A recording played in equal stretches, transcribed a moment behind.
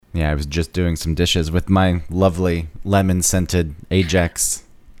Yeah, I was just doing some dishes with my lovely lemon-scented Ajax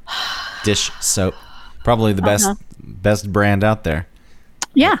dish soap. Probably the best brand out there.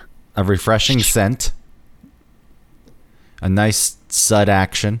 Yeah. A refreshing scent. A nice sud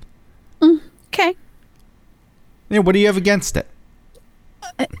action. Okay. Yeah, what do you have against it?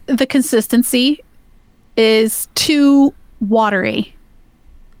 The consistency is too watery.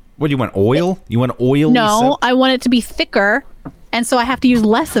 What do you want? Oil? You want oily No, soap? I want it to be thicker, and so I have to use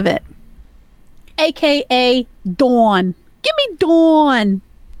less of it. AKA Dawn. Give me Dawn.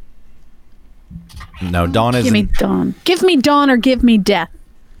 No, Dawn isn't. Give me Dawn. Give me Dawn or give me death.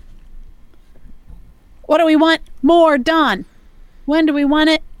 What do we want? More Dawn. When do we want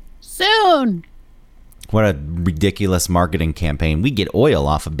it? Soon. What a ridiculous marketing campaign. We get oil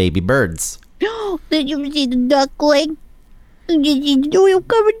off of baby birds. Did you see the duckling? Did you see the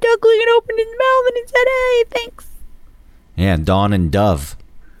oil-covered duckling and opened his mouth and he said, hey, thanks. Yeah, Dawn and Dove.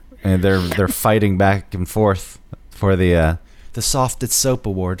 And they're fighting back and forth for the softest soap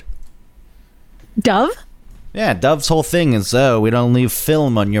award. Dove? Yeah, Dove's whole thing is, we don't leave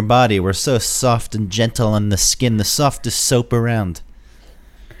film on your body. We're so soft and gentle on the skin, the softest soap around.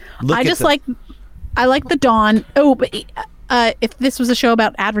 I like the Dawn. Oh, but if this was a show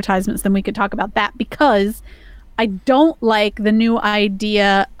about advertisements, then we could talk about that, because I don't like the new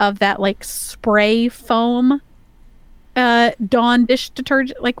idea of that like spray foam Dawn dish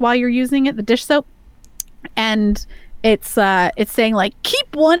detergent, like while you're using it, the dish soap. And it's saying like,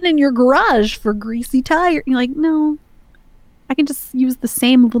 keep one in your garage for greasy tire. You're like, no, I can just use the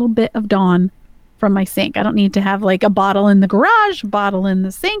same little bit of Dawn from my sink. I don't need to have like a bottle in the garage, a bottle in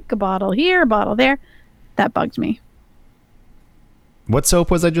the sink, a bottle here, a bottle there. That bugged me. What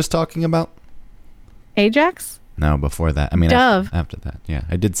soap was I just talking about? Ajax? No, before that. I mean, Dove. After that. Yeah,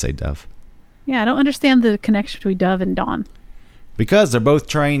 I did say Dove. Yeah, I don't understand the connection between Dove and Dawn. Because they're both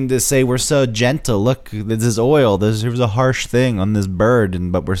trying to say we're so gentle. Look, this is oil. There's a harsh thing on this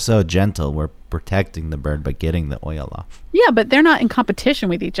bird, but we're so gentle. We're protecting the bird by getting the oil off. Yeah, but they're not in competition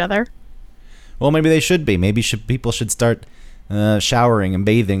with each other. Well, maybe they should be. Maybe people should start showering and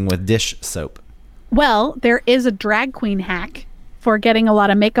bathing with dish soap. Well, there is a drag queen hack for getting a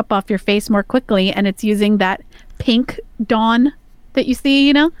lot of makeup off your face more quickly, and it's using that pink Dawn that you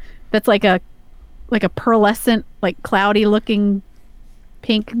see, that's like a pearlescent, like cloudy looking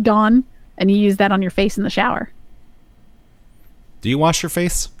pink Dawn, and you use that on your face in the shower. Do you wash your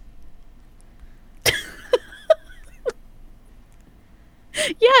face?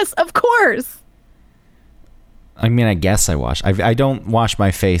 Yes, of course. I mean, I guess I wash. I don't wash my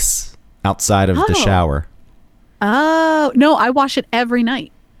face outside of the shower. Oh, no, I wash it every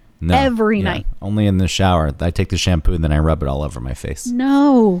night. No, every night. Only in the shower. I take the shampoo and then I rub it all over my face.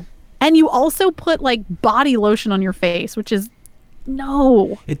 No. And you also put like body lotion on your face, which is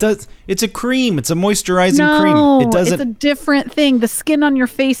no. It does. It's a cream. It's a moisturizing cream. It doesn't. It's a different thing. The skin on your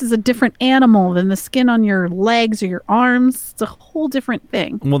face is a different animal than the skin on your legs or your arms. It's a whole different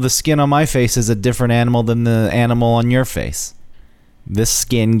thing. Well, the skin on my face is a different animal than the animal on your face. This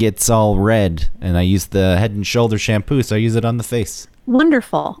skin gets all red, and I use the Head and Shoulder shampoo, so I use it on the face.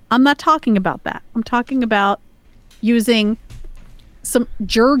 Wonderful. I'm not talking about that. I'm talking about using some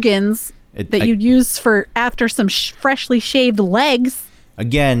Jergens that you'd use for after some freshly shaved legs.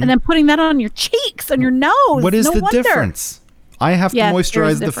 Again. And then putting that on your cheeks, on your nose. What is no the wonder. difference? I have to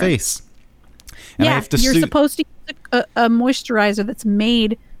moisturize the face. And I have to you're supposed to use a moisturizer that's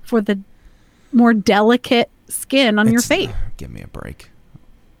made for the more delicate skin on your face. Give me a break.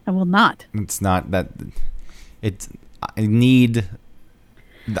 I will not. It's not that. It's. I need.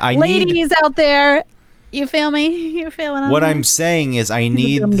 Ladies out there, you feel me? You feel what I'm saying is I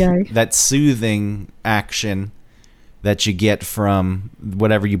need that soothing action that you get from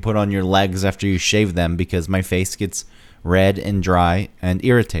whatever you put on your legs after you shave them, because my face gets red and dry and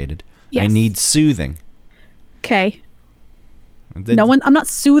irritated. Yes. I need soothing. Okay. I'm not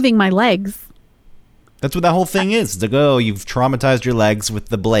soothing my legs. That's what that whole thing is. To go, you've traumatized your legs with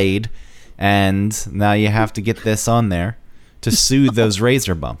the blade, and now you have to get this on there to soothe those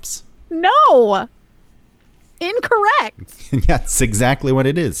razor bumps. No. Incorrect. That's exactly what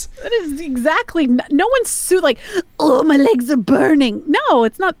it is. That is exactly. No one's like, oh, my legs are burning. No,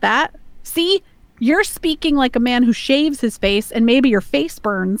 it's not that. See, you're speaking like a man who shaves his face, and maybe your face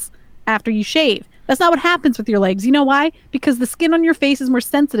burns after you shave. That's not what happens with your legs. You know why? Because the skin on your face is more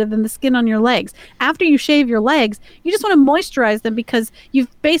sensitive than the skin on your legs. After you shave your legs, you just want to moisturize them because you've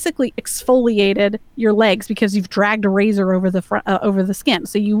basically exfoliated your legs because you've dragged a razor over the front, over the skin.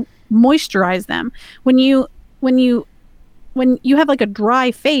 So you moisturize them. When you have like a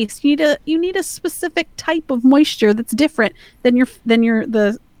dry face, you need a specific type of moisture that's different than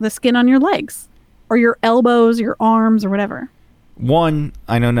the the skin on your legs or your elbows, your arms, or whatever. One,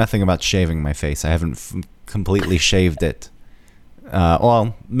 I know nothing about shaving my face. I haven't completely shaved it.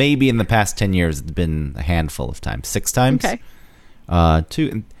 Well, maybe in the past 10 years, it's been a handful of times. 6 times. Okay.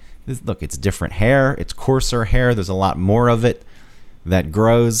 Two, look, it's different hair. It's coarser hair. There's a lot more of it that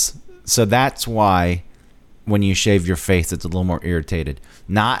grows. So that's why when you shave your face, it's a little more irritated.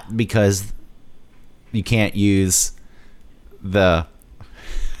 Not because you can't use the...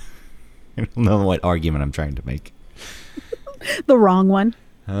 I don't know what argument I'm trying to make. The wrong one.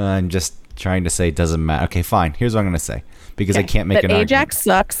 I'm just trying to say it doesn't matter. Okay, fine. Here's what I'm going to say. Because I can't make an argument. Ajax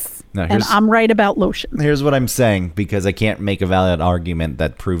sucks, and I'm right about lotion. Here's what I'm saying, because I can't make a valid argument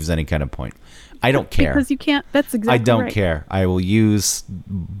that proves any kind of point. I don't care. Because you can't. That's exactly right. I don't care. I will use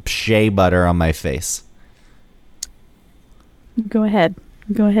shea butter on my face. Go ahead.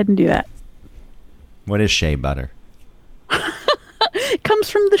 Go ahead and do that. What is shea butter? It comes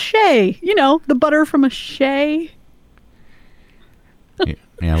from the shea. You know, the butter from a shea.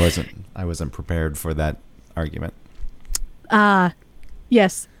 Yeah, I wasn't prepared for that argument.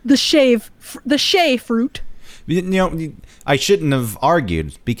 Yes, the shea fruit. You know, I shouldn't have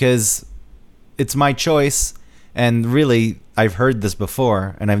argued because it's my choice, and really, I've heard this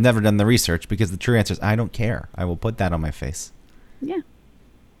before, and I've never done the research because the true answer is I don't care. I will put that on my face. Yeah.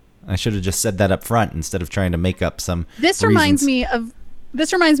 I should have just said that up front instead of trying to make up some. This reminds me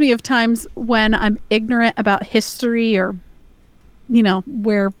of times when I'm ignorant about history or, you know,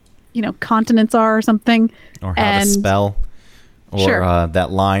 where, you know, continents are or something. Or how to spell. Or that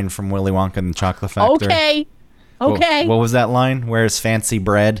line from Willy Wonka and the Chocolate Factory. Okay. What was that line? Where's fancy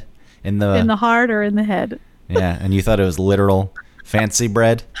bread? In the heart or in the head? Yeah, and you thought it was literal fancy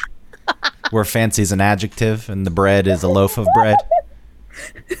bread? Where fancy is an adjective and the bread is a loaf of bread?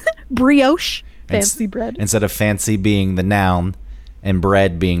 Brioche. Fancy bread. Instead of fancy being the noun and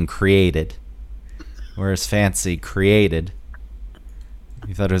bread being created. Whereas fancy created.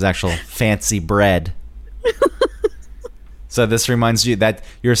 You thought it was actual fancy bread. So this reminds you that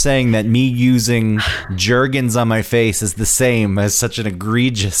you're saying that me using Jergens on my face is the same as such an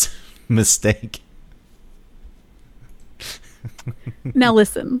egregious mistake. Now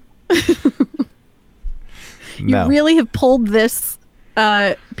listen. You really have pulled this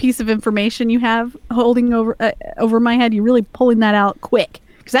piece of information you have holding over my head. You're really pulling that out quick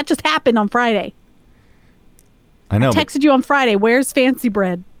because that just happened on Friday. I know. I texted you on Friday. Where's fancy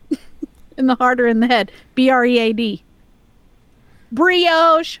bread? In the heart or in the head? BREAD.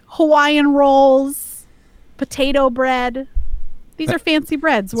 Brioche, Hawaiian rolls, potato bread. These are fancy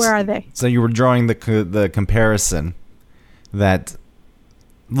breads. Where are they? So you were drawing the comparison that,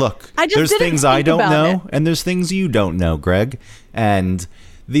 look, there's things I don't know and there's things you don't know, Greg. And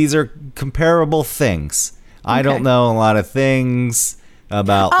these are comparable things. Okay. I don't know a lot of things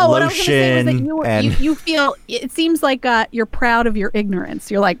about lotion. What I was gonna say was that you feel, it seems like you're proud of your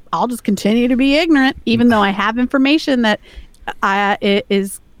ignorance. You're like, I'll just continue to be ignorant, even though I have information that it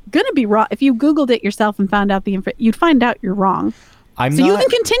is going to be wrong. If you Googled it yourself and found out you'd find out you're wrong. You can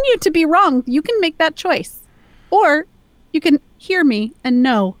continue to be wrong. You can make that choice. Or you can hear me and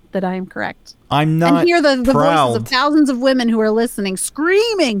know that I am correct. I'm not and hear the proud. Voices of thousands of women who are listening,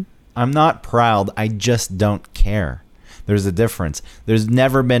 screaming. I'm not proud. I just don't care. There's a difference. There's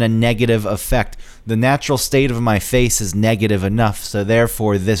never been a negative effect. The natural state of my face is negative enough, so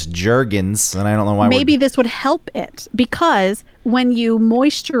therefore this Jergens, and I don't know why. Maybe this would help it, because when you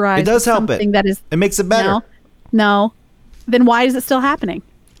moisturize, it does help it. It makes it better. No. Then why is it still happening?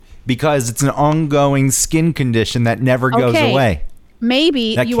 Because it's an ongoing skin condition that never goes away.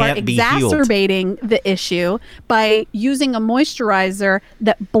 Maybe you are exacerbating the issue by using a moisturizer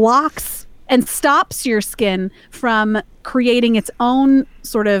that blocks and stops your skin from creating its own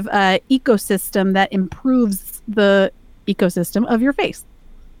sort of ecosystem that improves the ecosystem of your face.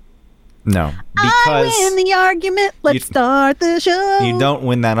 No, because I win the argument. Let's start the show. You don't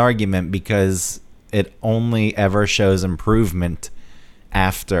win that argument because it only ever shows improvement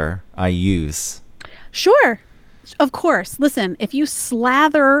after I use. Sure. Of course. Listen, if you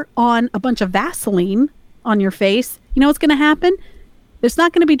slather on a bunch of Vaseline on your face, you know what's going to happen? It's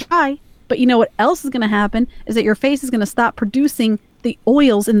not going to be dry. But you know what else is going to happen is that your face is going to stop producing the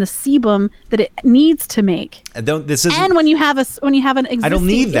oils in the sebum that it needs to make. And when you have an existing I don't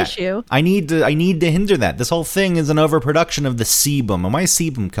need that. issue, I need to hinder that. This whole thing is an overproduction of the sebum. And why is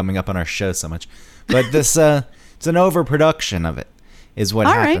sebum coming up on our show so much? But this it's an overproduction of it is what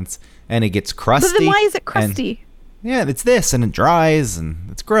happens. Right. And it gets crusty. But then why is it crusty? It's this, and it dries,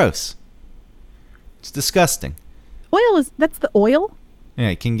 and it's gross. It's disgusting. That's the oil? Yeah,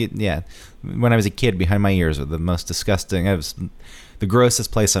 it can get, yeah. When I was a kid, behind my ears were the most disgusting, it was the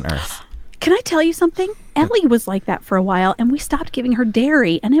grossest place on earth. Can I tell you something? Ellie was like that for a while, and we stopped giving her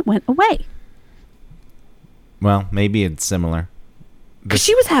dairy, and it went away. Well, maybe it's similar. Because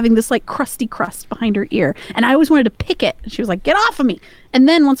she was having this like crusty crust behind her ear, and I always wanted to pick it. And she was like, "Get off of me!" And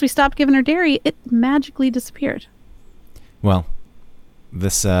then once we stopped giving her dairy, it magically disappeared. Well,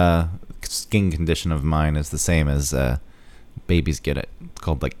 this skin condition of mine is the same as babies get it. It's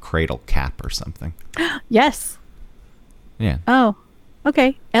called like cradle cap or something. Yes. Yeah. Oh,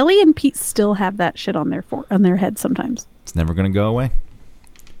 okay. Ellie and Pete still have that shit on their head sometimes. It's never gonna go away.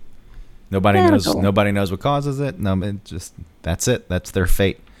 Nobody knows what causes it. No, it just that's it. That's their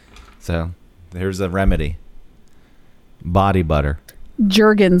fate. So here's a remedy. Body butter.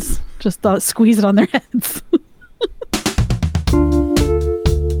 Jergens. Just squeeze it on their heads.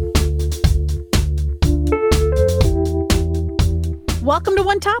 Welcome to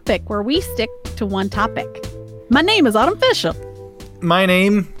One Topic, where we stick to one topic. My name is Autumn Fischel. My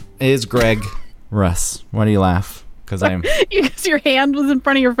name is Greg Russ. Why do you laugh? Because I'm... Because your hand was in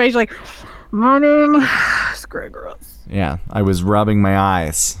front of your face, like, my name is Greg Russ. Yeah, I was rubbing my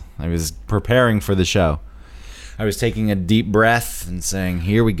eyes. I was preparing for the show. I was taking a deep breath and saying,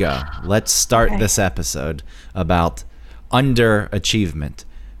 here we go. Let's start this episode about underachievement,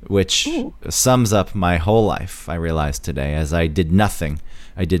 which sums up my whole life, I realized today, as I did nothing.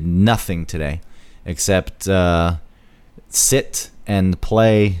 I did nothing today except sit and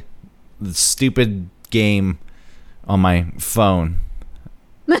play the stupid game on my phone.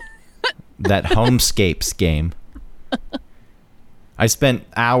 That Homescapes game. I spent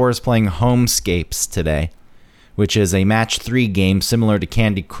hours playing Homescapes today, which is a match 3 game similar to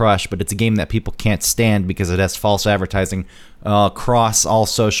Candy Crush, but it's a game that people can't stand because it has false advertising across all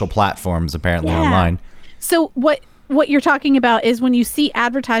social platforms, apparently, online. So what you're talking about is when you see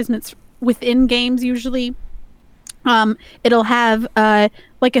advertisements within games, usually it'll have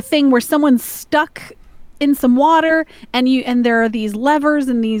like a thing where someone's stuck in some water, and there are these levers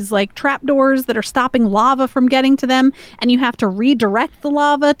and these like trapdoors that are stopping lava from getting to them, and you have to redirect the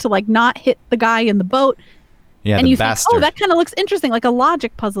lava to like not hit the guy in the boat. Yeah, and the you bastard. think, oh, that kind of looks interesting, like a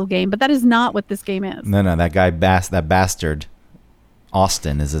logic puzzle game, but that is not what this game is. No, that guy, that bastard,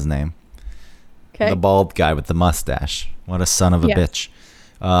 Austin is his name. Okay. The bald guy with the mustache. What a son of a bitch.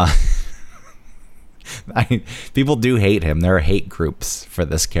 People do hate him. There are hate groups for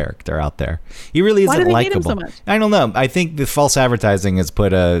this character out there. He really isn't likable. Why do they hate him so much? I don't know. I think the false advertising has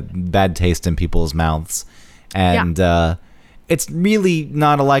put a bad taste in people's mouths. And it's really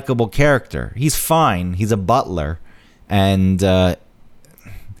not a likable character. He's fine. He's a butler. And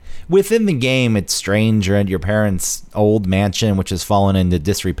within the game, it's strange. You're at your parents' old mansion, which has fallen into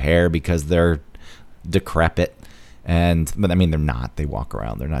disrepair because they're decrepit. But I mean, they're not. They walk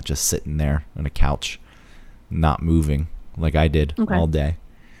around. They're not just sitting there on a couch, not moving like I did all day.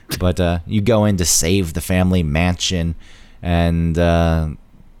 But you go in to save the family mansion, and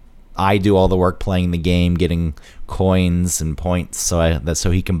I do all the work playing the game, getting coins and points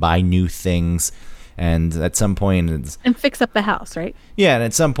so he can buy new things. And at some point, and fix up the house, right? Yeah, and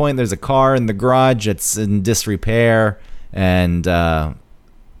at some point, there's a car in the garage that's in disrepair, and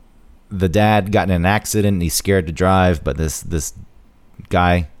the dad got in an accident and he's scared to drive, but this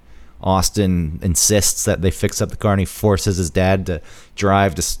guy, Austin, insists that they fix up the car, and he forces his dad to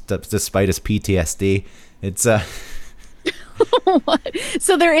drive despite his PTSD. It's What?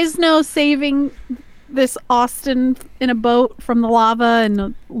 So there is no saving this Austin in a boat from the lava and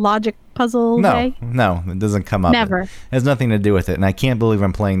a logic puzzle day? No, it doesn't come up. Never. It has nothing to do with it, and I can't believe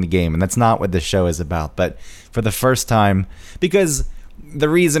I'm playing the game, and that's not what this show is about. But for the first time, because the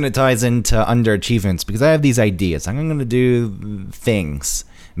reason it ties into underachievements, because I have these ideas. I'm going to do things.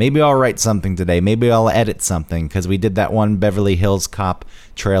 Maybe I'll write something today. Maybe I'll edit something, because we did that one Beverly Hills Cop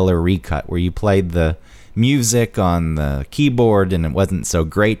trailer recut where you played the music on the keyboard and it wasn't so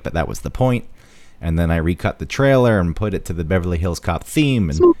great, but that was the point. And then I recut the trailer and put it to the Beverly Hills Cop theme.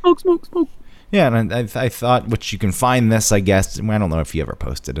 And smoke. Yeah, and I thought, which you can find this, I guess. I don't know if you ever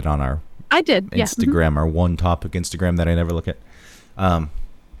posted it on our Instagram, our One Topic Instagram that I never look at.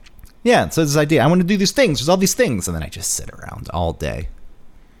 Yeah, so this idea, I want to do these things. There's all these things. And then I just sit around all day.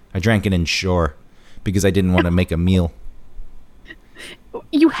 I drank an Ensure because I didn't want to make a meal.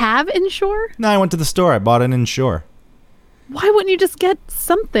 You have Ensure? No, I went to the store. I bought an Ensure. Why wouldn't you just get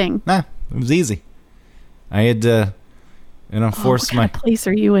something? Nah, it was easy. I had to, force what kind of place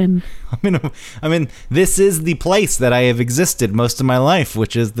are you in? I'm in. This is the place that I have existed most of my life,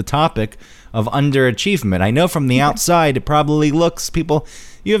 which is the topic of underachievement. I know from the outside, it probably looks, people,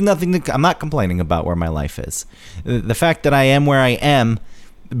 You have nothing to. I'm not complaining about where my life is. The fact that I am where I am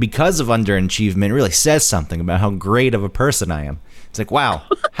because of underachievement really says something about how great of a person I am. It's like, wow,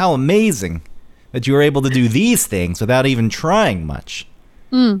 how amazing that you were able to do these things without even trying much.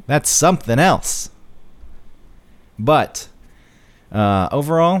 That's something else. But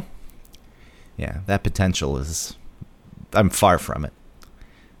overall, yeah, that potential is, I'm far from it.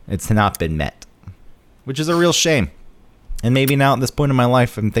 It's not been met, which is a real shame. And maybe now at this point in my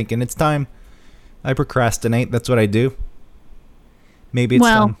life, I'm thinking it's time. I procrastinate. That's what I do. Maybe it's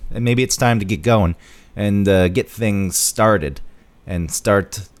time. And maybe it's time to get going and get things started and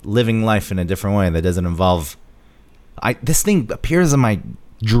start living life in a different way that doesn't involve. This thing appears in my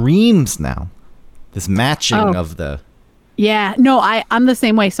dreams now. This matching of the. Yeah, no, I'm the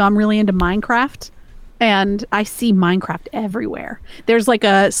same way. So I'm really into Minecraft, and I see Minecraft everywhere. There's like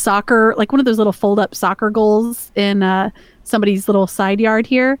a soccer, like one of those little fold-up soccer goals in somebody's little side yard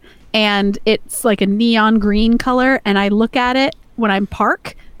here, and it's like a neon green color. And I look at it when I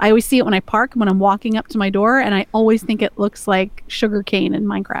park. I always see it when I park, when I'm walking up to my door, and I always think it looks like sugarcane in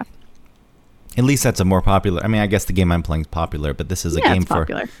Minecraft. At least that's a more popular. I mean, I guess the game I'm playing is popular, but this is a game for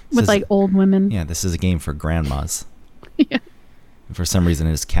with like old women. Yeah, this is a game for grandmas. Yeah. For some reason,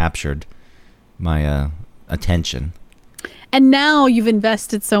 it has captured my attention. And now you've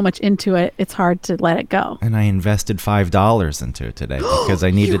invested so much into it, it's hard to let it go. And I invested $5 into it today because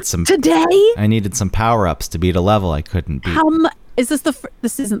I needed some. Today? I needed some power-ups to beat a level I couldn't beat. Is this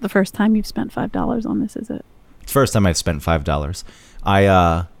this isn't the first time you've spent $5 on this, is it? It's the first time I've spent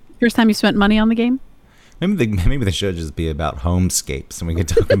 $5. First time you spent money on the game? Maybe they should just be about homescapes, and we could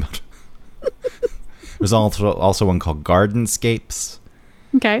talk about. There's also one called Gardenscapes.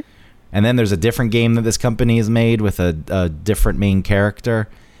 Okay. And then there's a different game that this company has made with a different main character,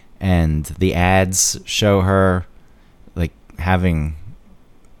 and the ads show her like having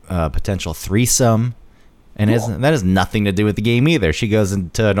a potential threesome, and that has nothing to do with the game either. She goes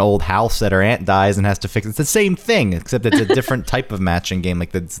into an old house that her aunt dies and has to fix it. It's the same thing, except it's a different type of matching game.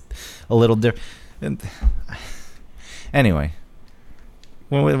 Like that's a little different. Anyway,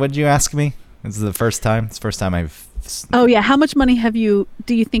 what did you ask me? This is the first time. It's the first time I've. Oh yeah, how much money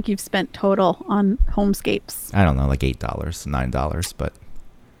do you think you've spent total on Homescapes? I don't know, like $8, $9, but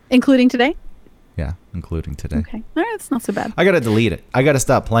including today? Yeah, including today. Okay, all right, that's not so bad. I gotta delete it. I gotta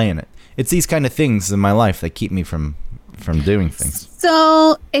stop playing it. It's these kind of things in my life that keep me from doing things.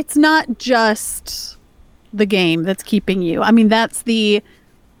 So it's not just the game that's keeping you. I mean, that's the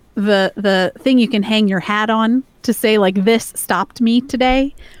thing you can hang your hat on to say like this stopped me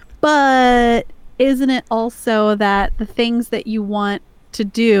today, but. Isn't it also that the things that you want to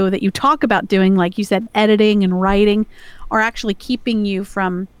do, that you talk about doing, like you said, editing and writing, are actually keeping you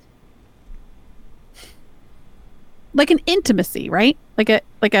from like an intimacy, right? Like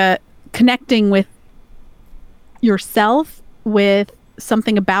a connecting with yourself, with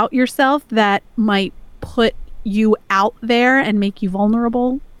something about yourself that might put you out there and make you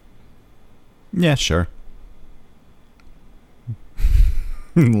vulnerable? Yeah, sure.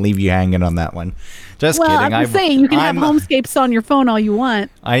 Leave you hanging on that one. Just kidding. I'm saying you can have Homescapes on your phone all you want.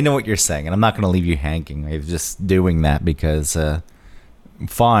 I know what you're saying, and I'm not going to leave you hanging. I'm just doing that because,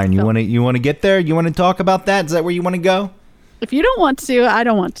 fine. You want to get there? You want to talk about that? Is that where you want to go? If you don't want to, I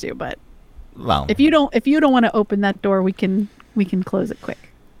don't want to. But if you don't want to open that door, we can close it quick.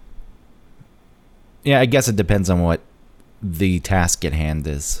 Yeah, I guess it depends on what the task at hand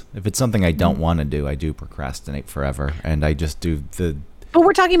is. If it's something I don't want to do, I do procrastinate forever, and I just do the. But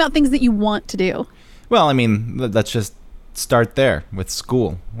we're talking about things that you want to do. Well, I mean, let's just start there with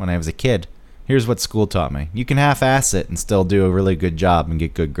school. When I was a kid, here's what school taught me: you can half-ass it and still do a really good job and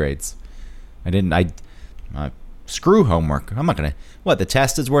get good grades. Screw homework. I'm not gonna. What, the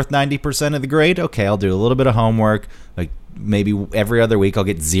test is worth 90% of the grade? Okay, I'll do a little bit of homework. Like maybe every other week, I'll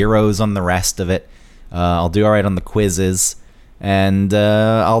get zeros on the rest of it. I'll do all right on the quizzes, and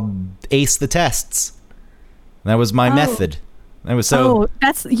I'll ace the tests. That was my method. That was so.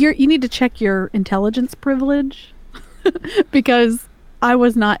 Oh, you need to check your intelligence privilege because I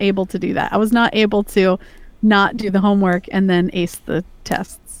was not able to do that. I was not able to not do the homework and then ace the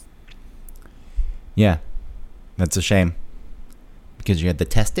tests. Yeah, that's a shame because you had the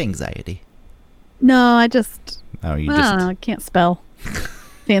test anxiety. No, I just. Oh, I don't know, I can't spell.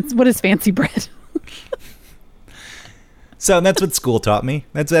 What is fancy bread? So that's what school taught me.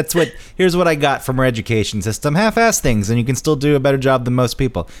 Here's what I got from our education system. Half-ass things, and you can still do a better job than most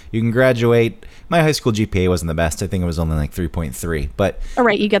people. You can graduate. My high school GPA wasn't the best. I think it was only like 3.3. But all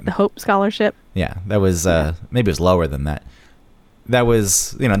right, you get the Hope Scholarship. Yeah, that was maybe it was lower than that. that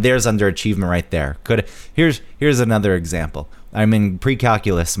was, there's underachievement right there. Here's another example. I'm in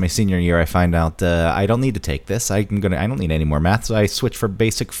pre-calculus my senior year. I find out I don't need to take this. I don't need any more math, so I switch for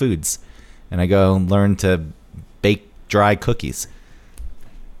basic foods, and I go learn to bake dry cookies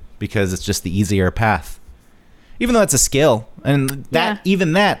because it's just the easier path. Even though it's a skill, and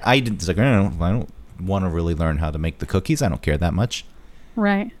even that I didn't. Like, I don't want to really learn how to make the cookies. I don't care that much.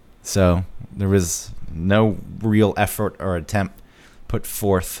 Right. So there was no real effort or attempt put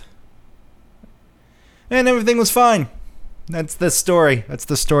forth, and everything was fine. That's the story. That's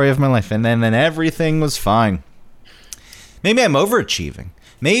the story of my life. And then everything was fine. Maybe I'm overachieving.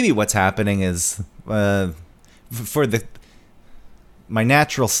 Maybe what's happening is for my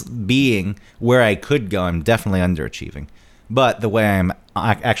natural being, where I could go, I'm definitely underachieving. But the way I'm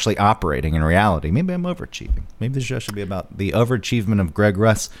actually operating in reality, maybe I'm overachieving. Maybe the show should be about the overachievement of Greg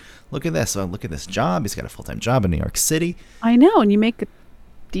Russ. Look at this. Oh, look at this job. He's got a full-time job in New York City. I know, and you make a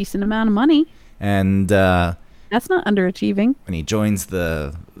decent amount of money. And that's not underachieving. And he joins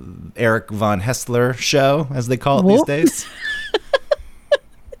the Eric Von Hessler show, as they call it these days.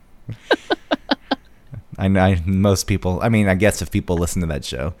 Most people, I guess if people listen to that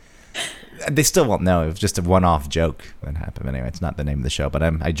show, they still won't know. It was just a one-off joke that happened. Anyway, it's not the name of the show, but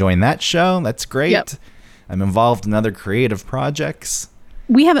I joined that show. That's great. Yep. I'm involved in other creative projects.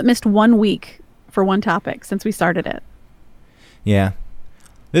 We haven't missed 1 week for one topic since we started it. Yeah.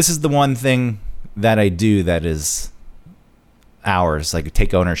 This is the one thing that I do that is ours, like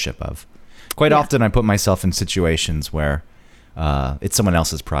take ownership of. Quite often I put myself in situations where it's someone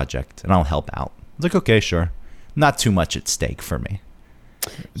else's project and I'll help out. It's like, okay, sure. Not too much at stake for me.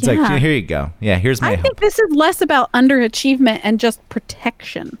 It's like, here you go. Yeah, here's my help. I think this is less about underachievement and just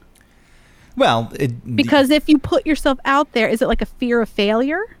protection. Well, because if you put yourself out there, is it like a fear of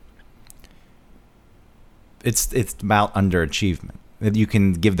failure? It's about underachievement. You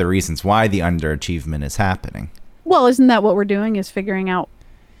can give the reasons why the underachievement is happening. Well, isn't that what we're doing, is figuring out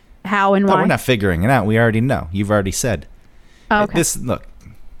how and why? No, we're not figuring it out. We already know. You've already said. Oh, okay. Look,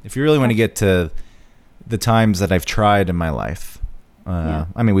 if you really want to get to the times that I've tried in my life,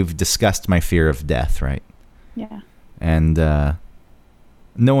 we've discussed my fear of death, right? Yeah. And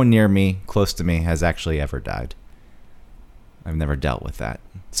no one near me, close to me, has actually ever died. I've never dealt with that.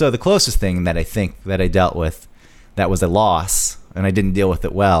 So the closest thing that I think that I dealt with that was a loss, and I didn't deal with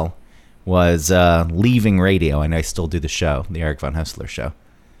it well, was leaving radio. And I still do the show, the Eric Von Hessler show.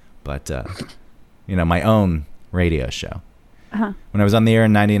 But, my own radio show. Uh-huh. When I was on the air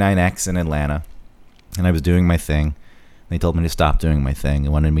in 99X in Atlanta, and I was doing my thing, they told me to stop doing my thing. They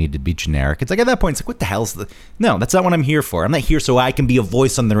wanted me to be generic. It's like, at that point, it's like, what the hell's the... No, that's not what I'm here for. I'm not here so I can be a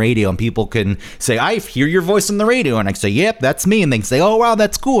voice on the radio and people can say, I hear your voice on the radio. And I can say, yep, that's me. And they can say, oh, wow,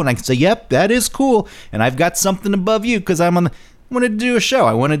 that's cool. And I can say, yep, that is cool. And I've got something above you because I wanted to do a show.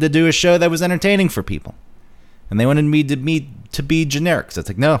 I wanted to do a show that was entertaining for people. And they wanted me to be generic. So it's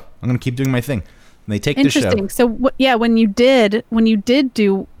like, no, I'm going to keep doing my thing. And they take the show. Interesting. So, when you did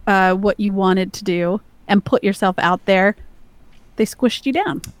do what you wanted to do and put yourself out there, they squished you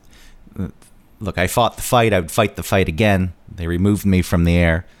down. Look, I fought the fight. I would fight the fight again. They removed me from the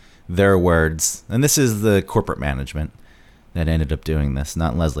air. Their words. And this is the corporate management that ended up doing this,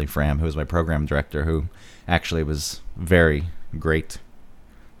 not Leslie Fram, who was my program director, who actually was very great,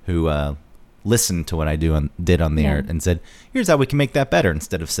 who listened to what I did on the air and said, here's how we can make that better,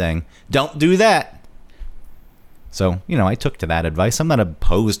 instead of saying, don't do that. So, I took to that advice. I'm not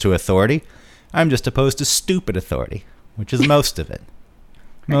opposed to authority. I'm just opposed to stupid authority, which is most of it.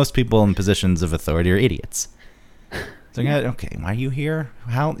 Most people in positions of authority are idiots. So, okay, why are you here?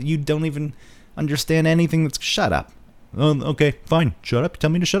 How you don't even understand anything? Shut up. Oh, okay, fine. Shut up. Tell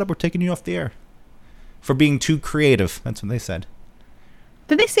me to shut up. We're taking you off the air for being too creative. That's what they said.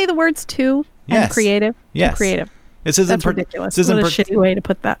 Did they say the words too? Yes. And creative? Yes. Too creative. This isn't That's ridiculous. What a shitty way to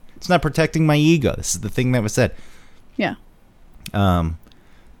put that. It's not protecting my ego. This is the thing that was said. Yeah.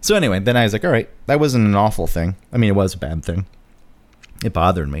 So anyway, then I was like, all right, that wasn't an awful thing. I mean, it was a bad thing. It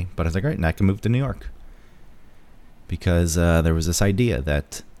bothered me, but I was like, all right, now I can move to New York. Because there was this idea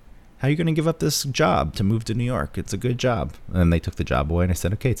that, how are you going to give up this job to move to New York? It's a good job. And then they took the job away, and I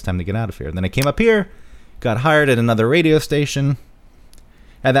said, okay, it's time to get out of here. And then I came up here, got hired at another radio station.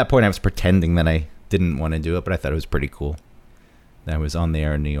 At that point, I was pretending that I didn't want to do it, but I thought it was pretty cool that I was on the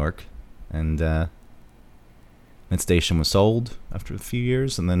air in New York. And that station was sold after a few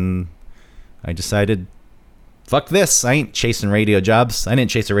years, and then I decided, fuck this. I ain't chasing radio jobs. I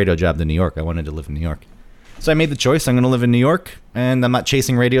didn't chase a radio job to New York. I wanted to live in New York. So I made the choice. I'm going to live in New York, and I'm not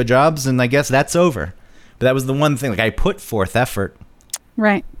chasing radio jobs, and I guess that's over. But that was the one thing. Like, I put forth effort.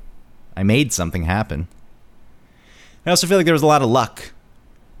 Right. I made something happen. I also feel like there was a lot of luck.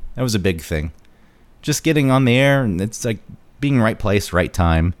 That was a big thing. Just getting on the air, and it's like being right place, right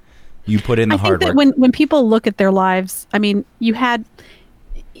time. You put in the hard work. When people look at their lives, I mean, you had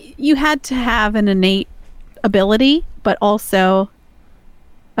to have an innate ability, but also,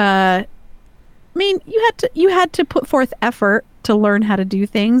 I mean, you had to put forth effort to learn how to do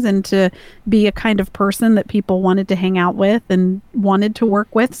things and to be a kind of person that people wanted to hang out with and wanted to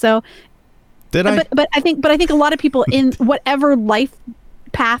work with. So, But I think a lot of people in whatever life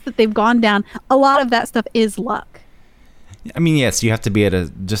path that they've gone down, a lot of that stuff is luck. I mean, yes, you have to be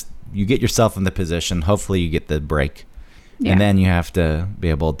you get yourself in the position. Hopefully you get the break. Yeah. And then you have to be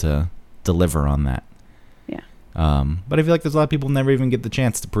able to deliver on that. Yeah. But I feel like there's a lot of people who never even get the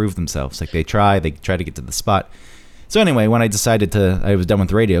chance to prove themselves. Like they try to get to the spot. So anyway, when I decided I was done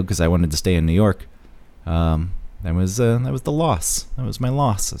with radio because I wanted to stay in New York. That was the loss. That was my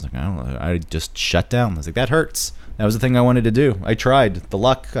loss. I was like, I just shut down. I was like, that hurts. That was the thing I wanted to do. I tried.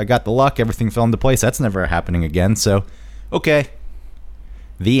 I got the luck. Everything fell into place. That's never happening again. So, okay.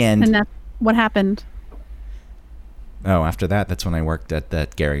 The end. And that's what happened. Oh, after that's when I worked at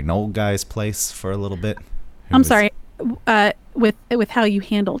that Gary Knoll guy's place for a little bit. I'm sorry. With how you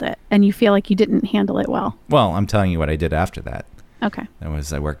handled it, and you feel like you didn't handle it well. Well, I'm telling you what I did after that. Okay.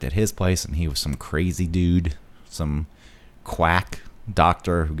 I worked at his place, and he was some crazy dude. Some quack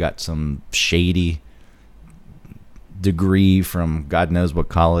doctor who got some shady degree from God knows what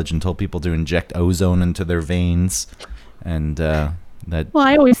college and told people to inject ozone into their veins, and that. Well,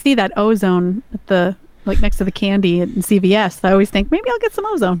 I always see that ozone at next to the candy in CVS. I always think maybe I'll get some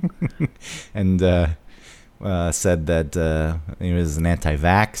ozone. And said that he was an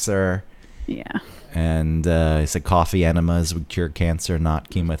anti-vaxxer. Yeah. And he said coffee enemas would cure cancer, not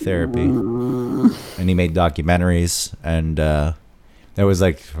chemotherapy. And he made documentaries. And I was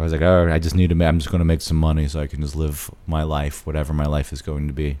like, oh, I'm just going to make some money so I can just live my life, whatever my life is going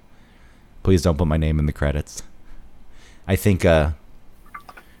to be. Please don't put my name in the credits. I think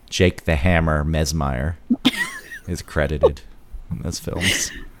Jake the Hammer Mesmeyer is credited in those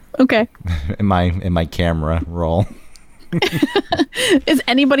films. Okay. in my camera roll. Is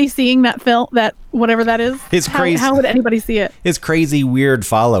anybody seeing that film? That whatever that is? His crazy. How would anybody see it? His crazy, weird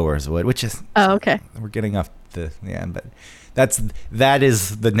followers would, which is. Oh, okay. We're getting off but that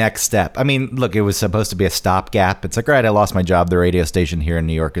is the next step. I mean, look, it was supposed to be a stopgap. It's like, all right, I lost my job. The radio station here in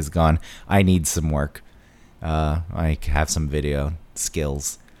New York is gone. I need some work. I have some video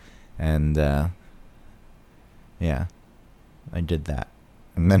skills, and yeah, I did that,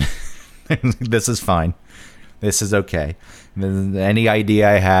 and then this is fine. This is okay. Any idea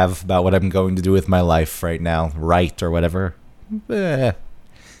I have about what I'm going to do with my life right now, right or whatever,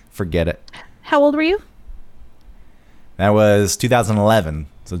 forget it. How old were you? That was 2011,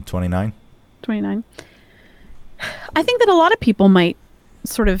 so 29. 29. I think that a lot of people might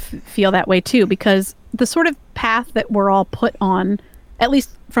sort of feel that way too, because the sort of path that we're all put on, at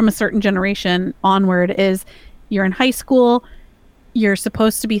least from a certain generation onward, is you're in high school, you're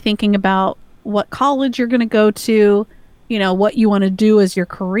supposed to be thinking about what college you're going to go to, what you want to do as your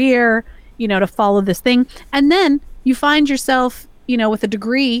career, to follow this thing. And then you find yourself, with a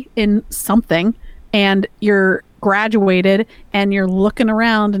degree in something, and you're graduated and you're looking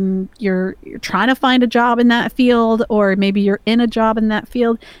around and you're trying to find a job in that field, or maybe you're in a job in that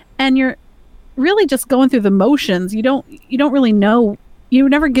field, and you're really just going through the motions. You don't really know. You were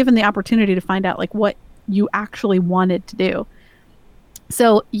never given the opportunity to find out like what you actually wanted to do.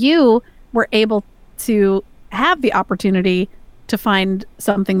 So you were able to have the opportunity to find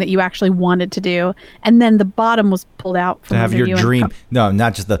something that you actually wanted to do, and then the bottom was pulled out from to have your dream. No,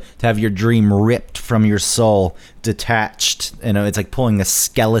 not just to have your dream ripped from your soul, detached. It's like pulling a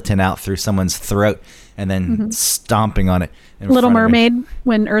skeleton out through someone's throat and then stomping on it. Little Mermaid,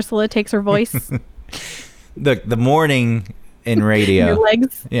 when Ursula takes her voice. The morning in radio. Your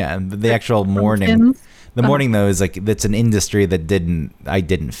legs. Yeah, the actual morning. The morning though is like it's an industry that I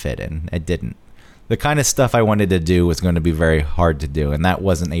didn't fit in. It didn't. The kind of stuff I wanted to do was going to be very hard to do, and that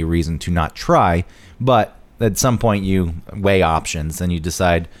wasn't a reason to not try. But at some point, you weigh options and you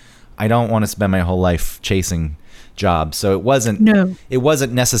decide, I don't want to spend my whole life chasing jobs. So it wasn't. No. It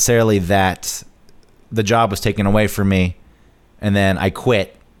wasn't necessarily that the job was taken away from me, and then I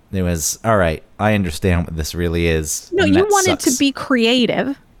quit. It was all right. I understand what this really is. No, you wanted to be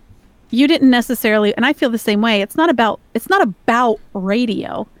creative. You didn't necessarily, and I feel the same way. It's not about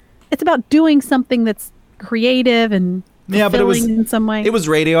radio. It's about doing something that's creative and fulfilling in some way. It was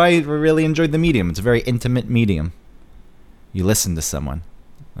radio. I really enjoyed the medium. It's a very intimate medium. You listen to someone.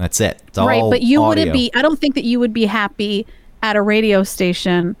 That's it. It's all right, but you audio. wouldn't be. I don't think that you would be happy at a radio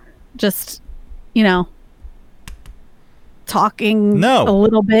station, just talking a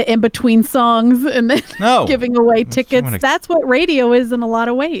little bit in between songs and then giving away tickets. That's what radio is in a lot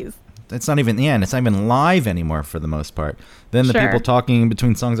of ways. It's not even and it's not even live anymore for the most part. Then the people talking in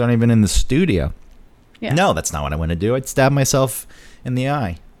between songs aren't even in the studio. Yeah. No, that's not what I want to do. I'd stab myself in the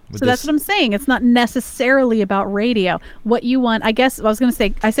eye. So that's what I'm saying. It's not necessarily about radio. What you want, I guess I was going to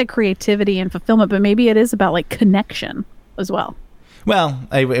say, I said creativity and fulfillment, but maybe it is about like connection as well. Well,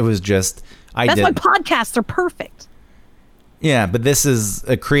 it was just... That's why podcasts are perfect. Yeah, but this is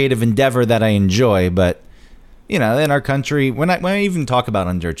a creative endeavor that I enjoy. But, you know, in our country, when I even talk about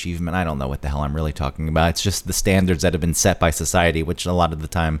underachievement, I don't know what the hell I'm really talking about. It's just the standards that have been set by society, which a lot of the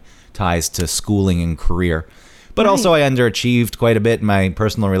time ties to schooling and career. But also I underachieved quite a bit in my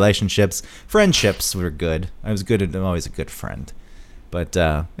personal relationships. Friendships were good. I was always a good friend. But,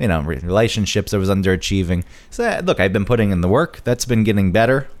 you know, relationships, I was underachieving. So, look, I've been putting in the work. That's been getting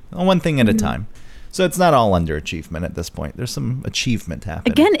better. One thing at a time. So it's not all underachievement at this point. There's some achievement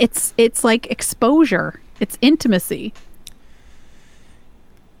happening. Again, it's like exposure. It's intimacy.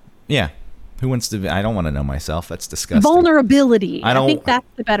 Yeah. Who wants to... I don't want to know myself. That's disgusting. Vulnerability. I think that's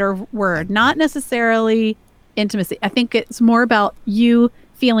the better word. Not necessarily... intimacy. I think it's more about you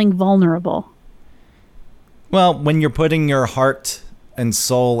feeling vulnerable. Well, when you're putting your heart and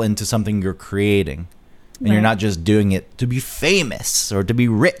soul into something you're creating, and you're not just doing it to be famous or to be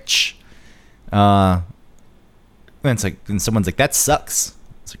rich, and it's like, and someone's like, that sucks.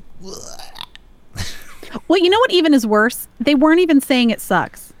 It's like, well, you know what even is worse? They weren't even saying it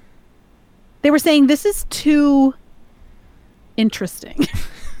sucks. They were saying this is too interesting.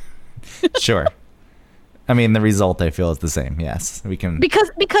 Sure. I mean, the result I feel is the same. Yes, we can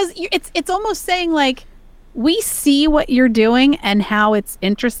because it's almost saying like we see what you're doing and how it's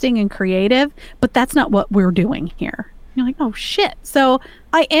interesting and creative, but that's not what we're doing here. You're like, oh shit. So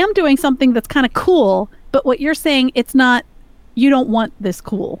I am doing something that's kind of cool, but what you're saying, it's not. You don't want this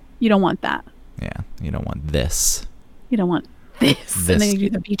cool. You don't want that. Yeah, you don't want this. You don't want this. And then you do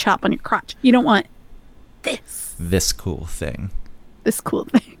the beach hop on your crotch. You don't want this. This cool thing. This cool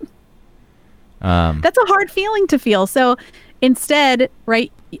thing. That's a hard feeling to feel. So instead,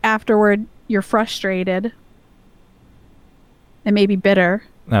 right afterward, you're frustrated and maybe bitter.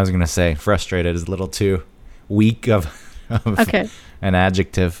 I was going to say frustrated is a little too weak of an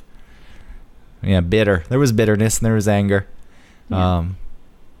adjective. Yeah, bitter. There was bitterness and there was anger. Yeah.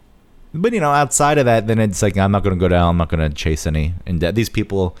 But, you know, outside of that, then it's like, I'm not going to go down. I'm not going to chase any. These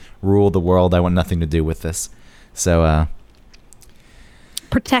people rule the world. I want nothing to do with this. So,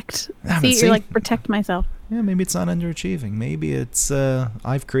 protect. You're like, protect myself. Yeah, maybe it's not underachieving. Maybe it's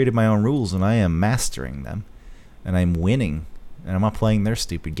I've created my own rules and I am mastering them. And I'm winning. And I'm not playing their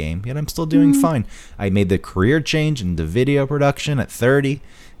stupid game. Yet I'm still doing fine. I made the career change into video production at 30.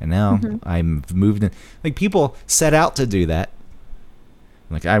 And now I'm moved in. Like, people set out to do that.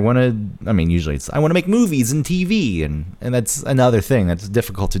 Like, I want to make movies and TV. And that's another thing that's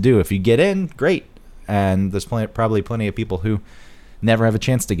difficult to do. If you get in, great. And there's probably plenty of people who never have a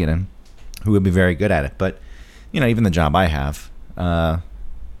chance to get in, who would be very good at it. But, you know, even the job I have,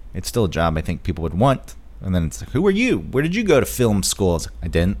 it's still a job I think people would want. And then it's like, who are you? Where did you go to film school? I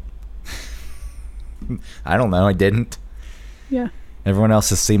didn't. I don't know. I didn't. Yeah. Everyone else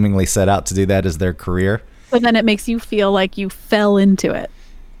has seemingly set out to do that as their career. But then it makes you feel like you fell into it.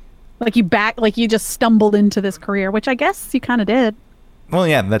 Like you just stumbled into this career, which I guess you kind of did. Well,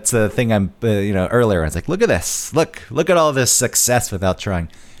 yeah, that's the thing earlier. I was like, look at this. Look at all this success without trying.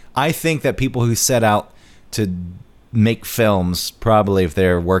 I think that people who set out to make films, probably if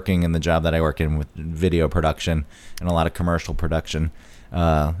they're working in the job that I work in with video production and a lot of commercial production,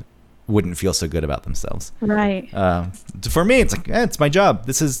 wouldn't feel so good about themselves. Right. For me, it's like, it's my job.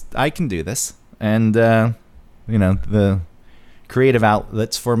 I can do this. And, the creative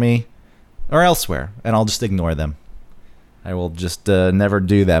outlets for me are elsewhere, and I'll just ignore them. I will just never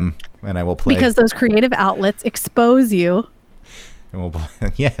do them, and I will play. Because those creative outlets expose you.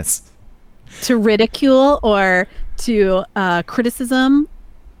 Yes. To ridicule or to criticism,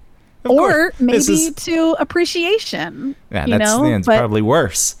 or maybe to appreciation. Yeah, it's probably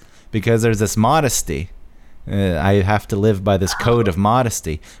worse because there's this modesty. I have to live by this code of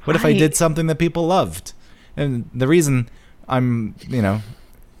modesty. What if I did something that people loved? And the reason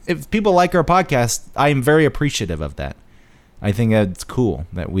if people like our podcast, I am very appreciative of that. I think it's cool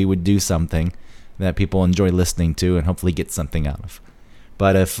that we would do something that people enjoy listening to and hopefully get something out of.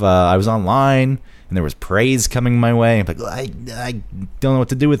 But if I was online and there was praise coming my way, I'm like, I don't know what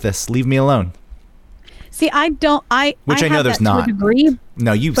to do with this. Leave me alone. See, I know there's not. To a degree,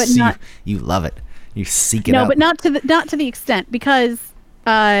 no, you love it. You seek it out. No, but not to the extent, because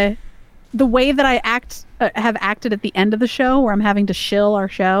the way that I act have acted at the end of the show where I'm having to shill our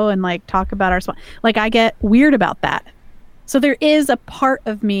show and like talk about our like I get weird about that. So there is a part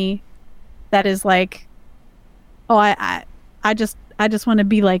of me that is like, oh, I just want to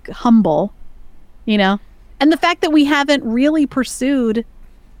be like humble, you know? And the fact that we haven't really pursued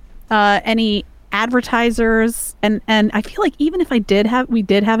any advertisers, and I feel like even if we did have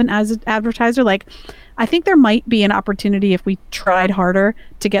an advertiser, like I think there might be an opportunity if we tried harder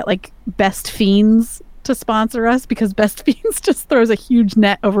to get like Best Fiends to sponsor us, because Best Fiends just throws a huge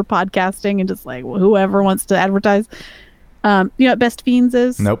net over podcasting and just like whoever wants to advertise. You know what Best Fiends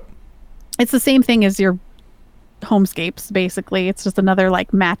is? Nope. It's the same thing as your Homescapes, basically. It's just another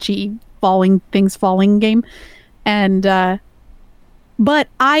like matchy falling game. And but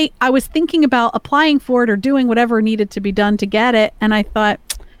I was thinking about applying for it or doing whatever needed to be done to get it, and I thought,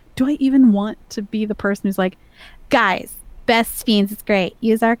 do I even want to be the person who's like, guys, Best Fiends is great,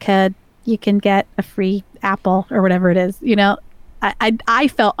 use our code, you can get a free apple or whatever it is, you know? I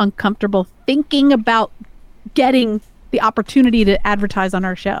felt uncomfortable thinking about getting the opportunity to advertise on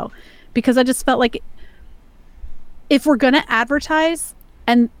our show, because I just felt like if we're going to advertise,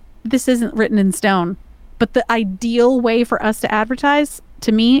 and this isn't written in stone, but the ideal way for us to advertise,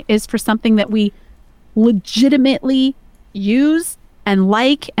 to me, is for something that we legitimately use and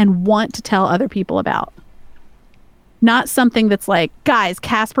like and want to tell other people about. Not something that's like, guys,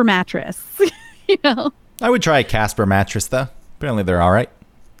 Casper mattress. You know? I would try a Casper mattress, though. Apparently they're all right.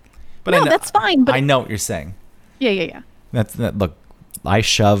 But no, that's fine. But I know what you're saying. Yeah. Look, I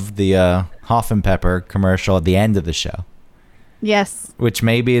shoved the Hoff and Pepper commercial at the end of the show. Yes. Which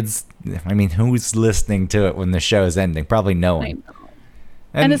maybe who's listening to it when the show is ending? Probably no one. I know.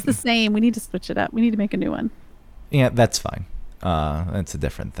 And it's the same. We need to switch it up. We need to make a new one. Yeah, that's fine. That's a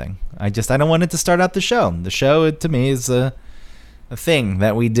different thing. I don't want it to start out the show. The show, to me, is a thing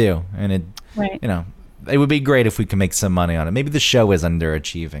that we do. And it, right. You know, it would be great if we could make some money on it. Maybe the show is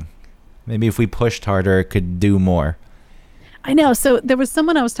underachieving. Maybe if we pushed harder, it could do more. I know. So there was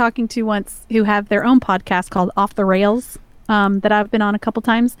someone I was talking to once who have their own podcast called Off the Rails, that I've been on a couple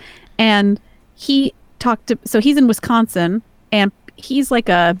times. And he so he's in Wisconsin, and he's like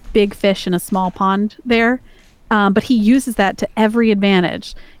a big fish in a small pond there. But he uses that to every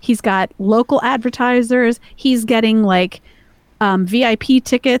advantage. He's got local advertisers. He's getting like VIP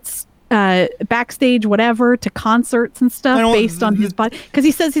tickets, backstage, whatever, to concerts and stuff based on his body. Because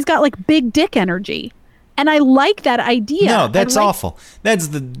he says he's got like big dick energy. And I like that idea. No, that's awful.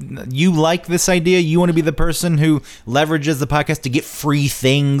 You like this idea? You want to be the person who leverages the podcast to get free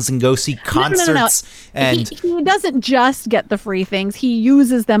things and go see concerts? No. And he doesn't just get the free things. He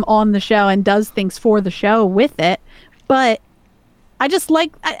uses them on the show and does things for the show with it. But I just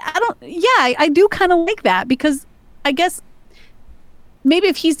like, I do kind of like that, because I guess maybe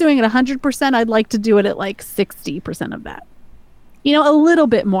if he's doing it 100%, I'd like to do it at like 60% of that. You know, a little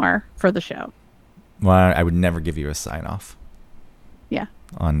bit more for the show. Well, I would never give you a sign-off. Yeah.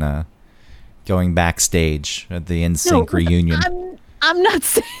 On going backstage at the NSYNC reunion. I'm not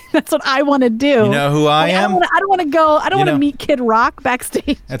saying that's what I want to do. You know who I am? I don't want to go. I don't want to meet Kid Rock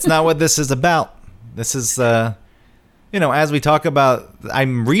backstage. That's not what this is about. This is, as we talk about,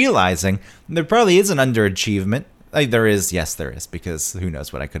 I'm realizing there probably is an underachievement. There is, because who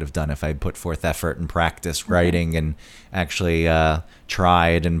knows what I could have done if I put forth effort and practice writing and actually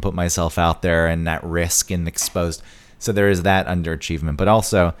tried and put myself out there and at risk and exposed. So there is that underachievement. But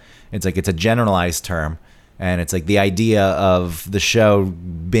also, it's like it's a generalized term, and it's like the idea of the show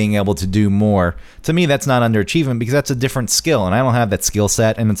being able to do more. To me, that's not underachievement, because that's a different skill, and I don't have that skill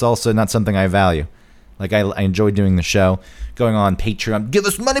set, and it's also not something I value. Like, I enjoy doing the show, going on Patreon. Give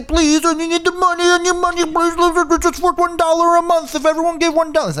us money, please. I need the money, and your money, please. Just worth $1 a month. If everyone gave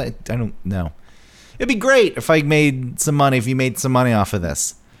 $1, I don't know. It'd be great if I made some money. If you made some money off of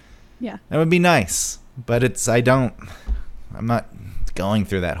this, yeah, that would be nice. But I'm not going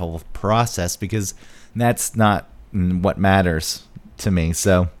through that whole process, because that's not what matters to me.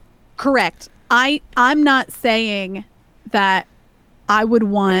 So, correct. I'm not saying that I would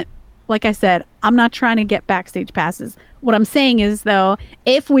want. Like I said, I'm not trying to get backstage passes. What I'm saying is, though,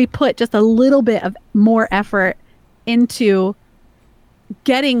 if we put just a little bit of more effort into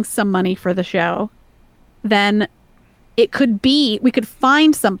getting some money for the show, then it could be, we could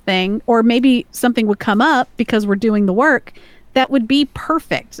find something, or maybe something would come up because we're doing the work that would be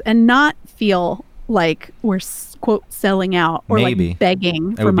perfect and not feel like we're, quote, selling out or maybe like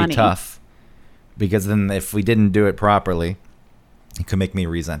begging for money. It would be tough, because then if we didn't do it properly, it could make me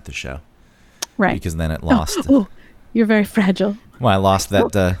resent the show. Right. Because then it lost. Oh, you're very fragile. Well, I lost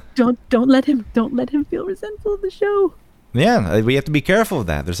that. Don't let him feel resentful of the show. Yeah, we have to be careful of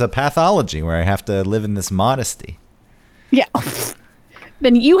that. There's a pathology where I have to live in this modesty. Yeah.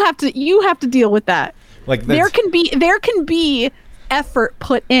 Then you have to deal with that. Like there can be effort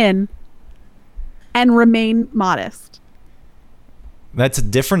put in and remain modest. That's a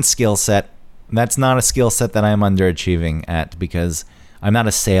different skill set. That's not a skill set that I'm underachieving at because I'm not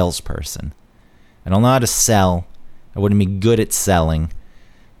a salesperson. I don't know how to sell. I wouldn't be good at selling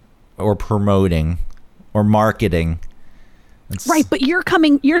or promoting or marketing. Right, but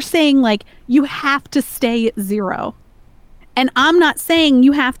you're saying like you have to stay at zero. And I'm not saying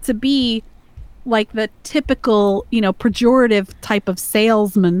you have to be like the typical, pejorative type of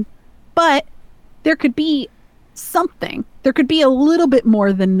salesman, but there could be something. There could be a little bit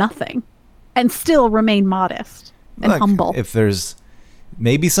more than nothing and still remain modest and humble. If there's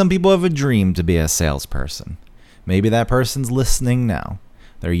maybe some people have a dream to be a salesperson. Maybe that person's listening now.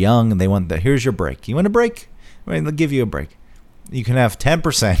 They're young and they want here's your break. You want a break? Right, they'll give you a break. You can have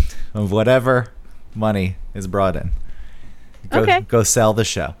 10% of whatever money is brought in. Go sell the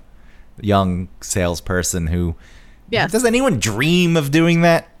show. Young salesperson who... Yes. Does anyone dream of doing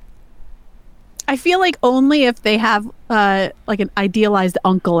that? I feel like only if they have like an idealized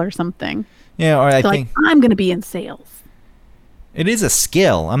uncle or something. Yeah, or I think... I'm going to be in sales. It is a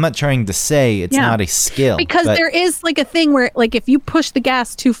skill. I'm not trying to say it's not a skill. Because there is like a thing where like if you push the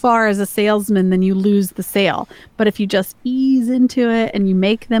gas too far as a salesman, then you lose the sale. But if you just ease into it and you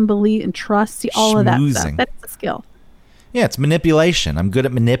make them believe and trust all of that stuff, that's a skill. Yeah, it's manipulation. I'm good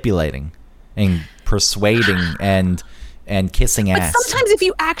at manipulating and persuading and kissing ass. But sometimes if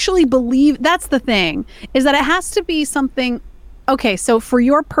you actually believe, that's the thing, is that it has to be something. Okay, so for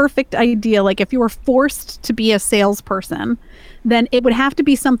your perfect idea, like if you were forced to be a salesperson, then it would have to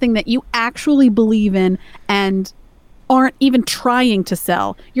be something that you actually believe in and aren't even trying to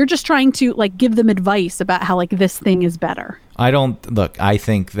sell. You're just trying to like give them advice about how like this thing is better. I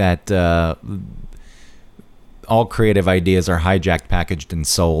think that all creative ideas are hijacked, packaged, and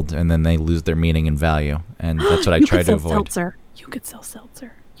sold, and then they lose their meaning and value. And that's what I try to avoid. Seltzer. You could sell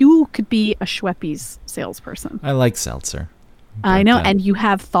seltzer. You could be a Schweppes salesperson. I like seltzer. I know, and you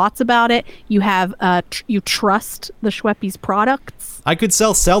have thoughts about it. You have, you trust the Schweppes products. I could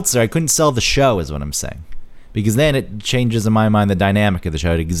sell seltzer. I couldn't sell the show, is what I'm saying, because then it changes in my mind the dynamic of the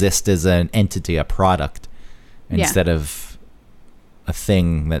show. It exists as an entity, a product, instead of a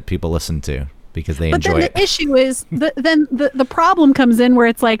thing that people listen to because they enjoy it. But then the issue is, the problem comes in where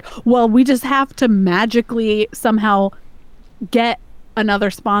it's like, well, we just have to magically somehow get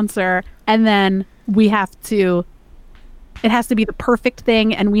another sponsor, and then we have to. It has to be the perfect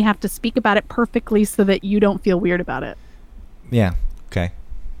thing, and we have to speak about it perfectly so that you don't feel weird about it. Yeah. Okay.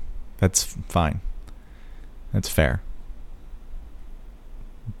 That's fine. That's fair.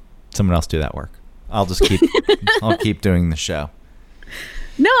 Someone else do that work. I'll just keep. I'll keep doing the show.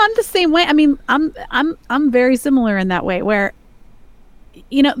 No, I'm the same way. I mean, I'm very similar in that way. Where,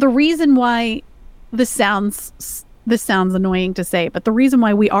 the reason why this sounds annoying to say, but the reason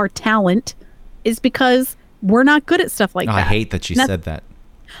why we are talent is because we're not good at stuff like that. I hate that you said that.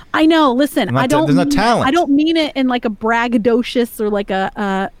 I know. Listen, there's no talent. I don't mean it in like a braggadocious or like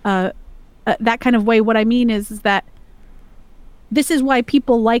a that kind of way. What I mean is that this is why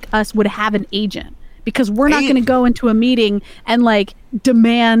people like us would have an agent, because we're not going to go into a meeting and like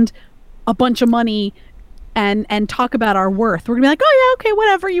demand a bunch of money and talk about our worth. We're gonna be like, oh yeah, okay,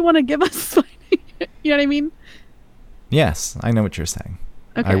 whatever you want to give us. You know what I mean? Yes, I know what you're saying.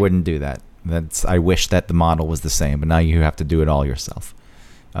 Okay. I wouldn't do that. I wish that the model was the same, but now you have to do it all yourself.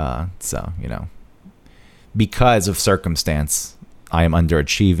 So, because of circumstance, I am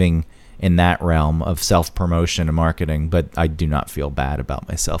underachieving in that realm of self-promotion and marketing, but I do not feel bad about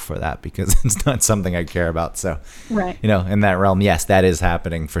myself for that because it's not something I care about. So, right. In that realm, yes, that is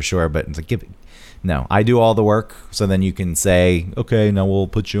happening for sure, but it's like, no, I do all the work. So then you can say, okay, now we'll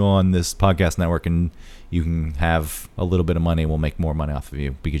put you on this podcast network and you can have a little bit of money. We'll make more money off of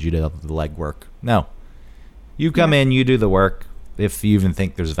you because you did the legwork. No, you come in, you do the work. If you even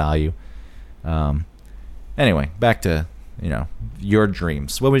think there's value. Anyway, back to your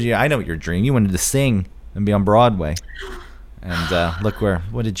dreams. What was I know what your dream. You wanted to sing and be on Broadway. And look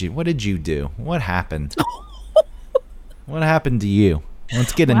what did you do? What happened? What happened to you?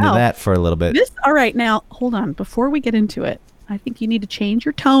 Let's get into that for a little bit. All right, now hold on. Before we get into it, I think you need to change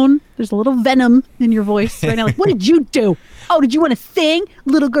your tone. There's a little venom in your voice right now. Like, what did you do? Oh, did you want to sing?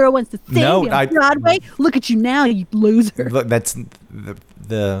 Little girl wants to sing on Broadway. Look at you now, you loser. Look, that's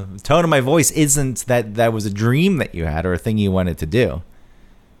the tone of my voice. Isn't that was a dream that you had or a thing you wanted to do?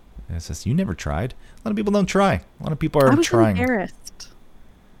 It's just you never tried. A lot of people don't try. A lot of people are trying. Embarrassed.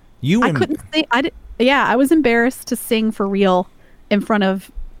 I couldn't sing. yeah, I was embarrassed to sing for real in front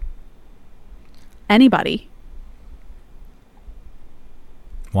of anybody.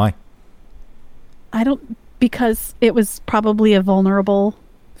 Why? Because it was probably a vulnerable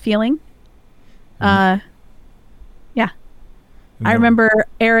feeling. Yeah. No. I remember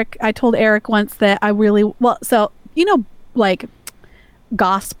I told Eric once that I really, so, like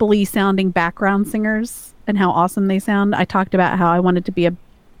gospel-y sounding background singers and how awesome they sound. I talked about how I wanted to be a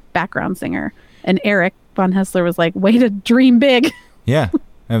background singer. And Eric Von Hessler was like, way to dream big. Yeah.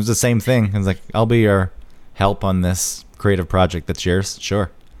 It was the same thing. I was like, I'll be your help on this creative project that's yours.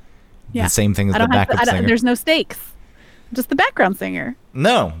 Sure. Yeah. The same thing as the backup singer. There's no stakes. Just the background singer.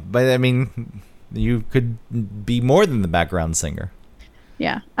 No, but I mean, you could be more than the background singer.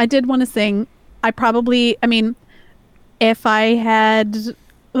 Yeah. I did want to sing. If I had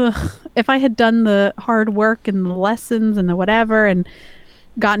done the hard work and the lessons and the whatever and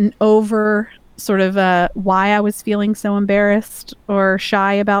gotten over sort of why I was feeling so embarrassed or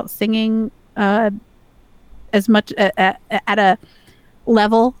shy about singing as much at a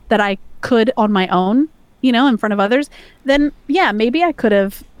level that I could on my own, in front of others, then yeah, maybe I could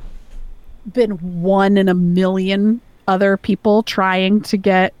have been one in a million other people trying to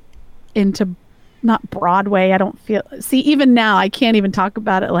get into not Broadway. Even now I can't even talk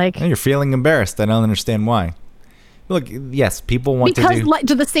about it. Like, you're feeling embarrassed. I don't understand why. Look, yes, people want to do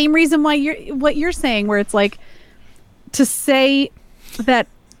to the same reason why you're saying, where it's like to say that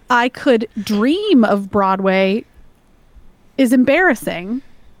I could dream of Broadway is embarrassing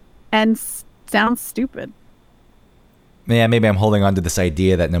and sounds stupid. Yeah, maybe I'm holding on to this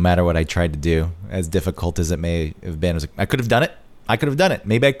idea that no matter what I tried to do, as difficult as it may have been, I could have done it.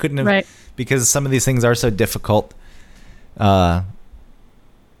 Maybe I couldn't have, right, because some of these things are so difficult that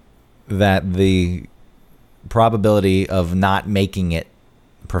the probability of not making it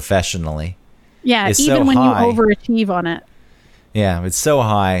professionally is even so when high. You overachieve on it. Yeah, it's so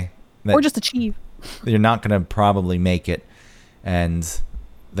high that or just achieve. You're not going to probably make it, and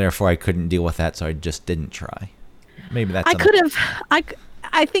therefore I couldn't deal with that, so I just didn't try. Maybe that's. I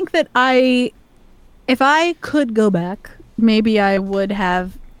think that if I could go back, maybe I would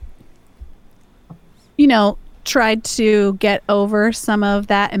have, tried to get over some of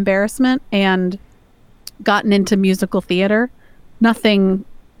that embarrassment and gotten into musical theater. I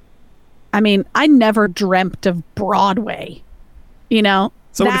never dreamt of Broadway, So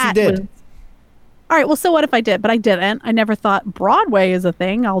what if you did? All right, well, so what if I did? But I didn't. I never thought Broadway is a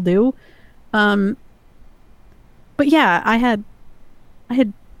thing I'll do. But yeah, I had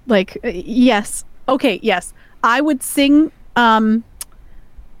like, yes. Okay, yes. I would sing Part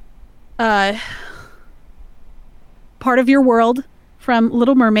of Your World from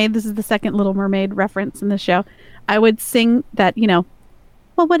Little Mermaid. This is the second Little Mermaid reference in the show. I would sing that,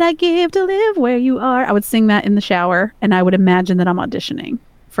 what would I give to live where you are? I would sing that in the shower, and I would imagine that I'm auditioning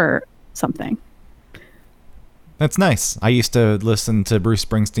for something. That's nice. I used to listen to Bruce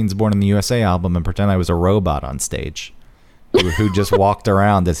Springsteen's Born in the USA album and pretend I was a robot on stage who just walked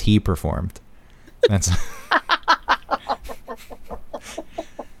around as he performed. That's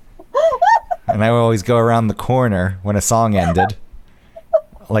and I would always go around the corner when a song ended,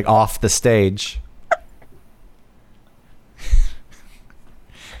 like off the stage.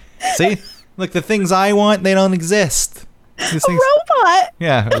 See? Look, the things I want, they don't exist. Robot?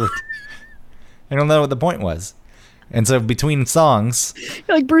 Yeah. I don't know what the point was. And so between songs...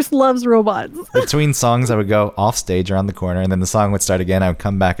 Like Bruce loves robots. Between songs, I would go off stage around the corner, and then the song would start again. I would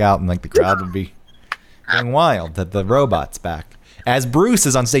come back out, and like the crowd would be going wild that the robot's back. As Bruce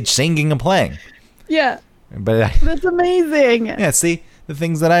is on stage singing and playing. Yeah. But that's amazing. Yeah, see? The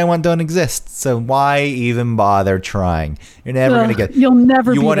things that I want don't exist. So why even bother trying? You're never going to get... You'll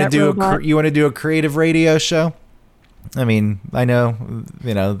never be that robot. You want to do a creative radio show? I mean, I know,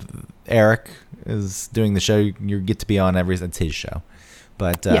 Eric is doing the show. You get to be on it's his show.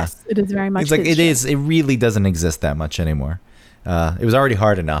 But yes, it is very much it's like his show. It really doesn't exist that much anymore. It was already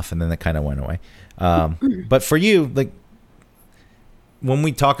hard enough, and then it kind of went away. But for you, like, when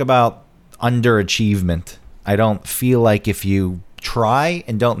we talk about underachievement, I don't feel like if you try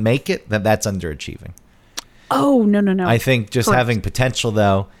and don't make it, that's underachieving. Oh, no. I think just having potential,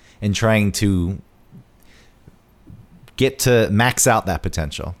 though, and trying to get to max out that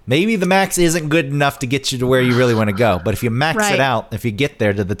potential. Maybe the max isn't good enough to get you to where you really want to go, but if you max it out, if you get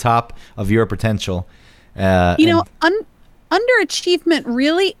there to the top of your potential... underachievement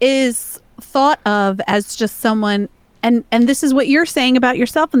really is thought of as just someone... And this is what you're saying about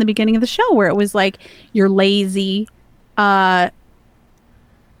yourself in the beginning of the show, where it was like, you're lazy,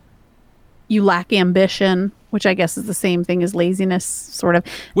 you lack ambition. which I guess is the same thing as laziness, sort of.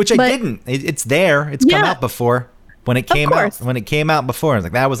 Which I didn't. It's there. It's come out before. When it came out before, I was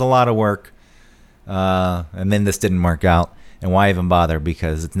like, that was a lot of work. And then this didn't work out. And why even bother?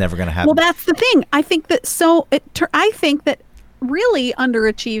 Because it's never going to happen. Well, that's the thing. I think that really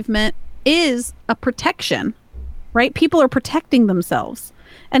underachievement is a protection, right? People are protecting themselves.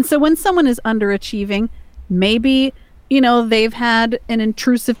 And so when someone is underachieving, maybe, they've had an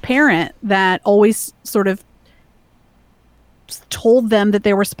intrusive parent that always sort of told them that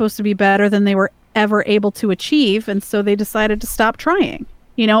they were supposed to be better than they were ever able to achieve. And so they decided to stop trying,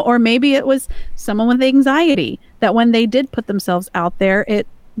 or maybe it was someone with anxiety that when they did put themselves out there, it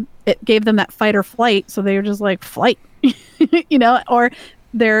gave them that fight or flight. So they were just like flight, or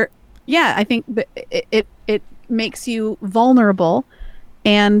I think that it makes you vulnerable.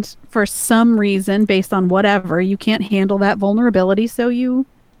 And for some reason, based on whatever, you can't handle that vulnerability. So you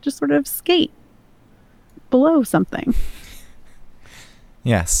just sort of skate below something.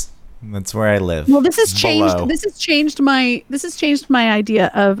 Yes, that's where I live. Well, this has changed. Below. This has changed my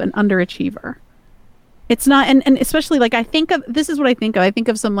idea of an underachiever. It's not, and especially like this is what I think of. I think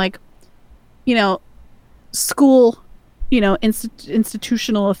of some school,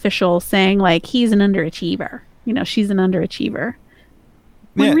 institutional official saying like he's an underachiever. She's an underachiever.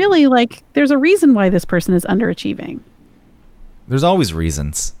 When really, like, there's a reason why this person is underachieving. There's always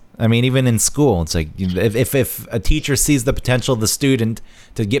reasons. I mean, even in school, it's like if a teacher sees the potential of the student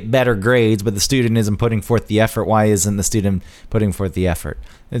to get better grades, but the student isn't putting forth the effort, why isn't the student putting forth the effort?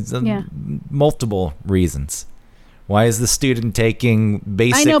 It's multiple reasons. Why is the student taking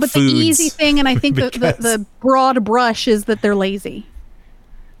basic foods? I know, but the easy thing, and I think the broad brush is that they're lazy.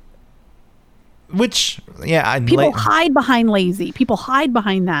 Which, people hide behind lazy. People hide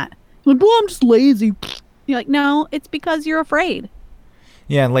behind that. Like, well, I'm just lazy. You're like, no, it's because you're afraid.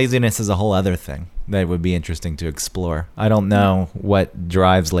 Yeah, laziness is a whole other thing that would be interesting to explore. I don't know what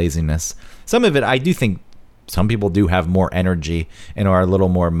drives laziness. Some of it, I do think some people do have more energy and are a little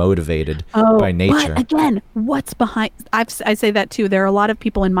more motivated by nature. But again, what's behind? I say that too. There are a lot of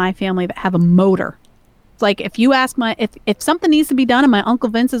people in my family that have a motor. It's like if you ask if something needs to be done and my Uncle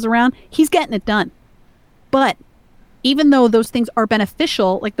Vince is around, he's getting it done. But even though those things are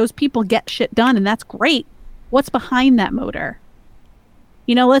beneficial, like those people get shit done and that's great. What's behind that motor?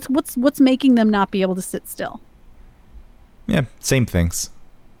 What's making them not be able to sit still? Yeah, same things.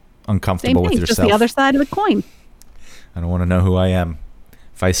 Uncomfortable with yourself. Just the other side of the coin. I don't want to know who I am.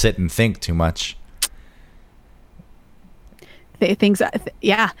 If I sit and think too much.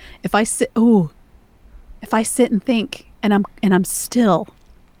 If I sit and think and I'm still,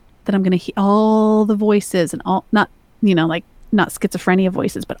 then I'm going to hear all the voices and all not schizophrenia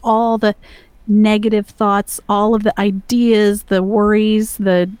voices, but all the negative thoughts, all of the ideas, the worries,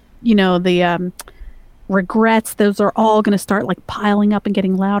 the regrets, those are all going to start like piling up and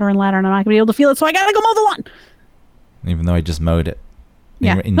getting louder and louder, and I'm not going to be able to feel it, so I got to go mow the lawn. Even though I just mowed it.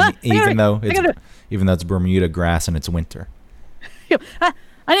 Yeah. Even though it's Bermuda grass and it's winter. I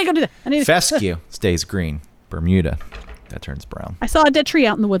need to go do that. Fescue stays green. Bermuda, that turns brown. I saw a dead tree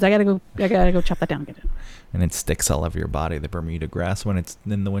out in the woods. I gotta go chop that down and get it. And it sticks all over your body, the Bermuda grass, when it's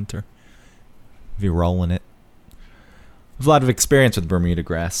in the winter. If you're rolling it. There's a lot of experience with Bermuda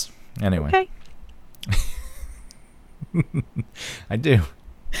grass. Anyway. Okay. I do.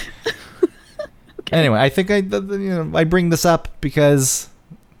 Okay. Anyway, I think I bring this up because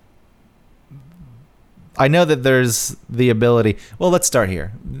I know that there's the ability. Well, let's start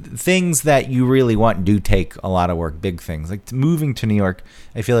here. Things that you really want do take a lot of work, big things. Like moving to New York,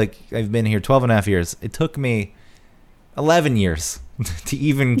 I feel like I've been here 12 and a half years. It took me 11 years to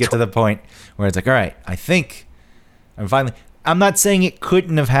even get to the point where it's like, all right, I think I'm not saying it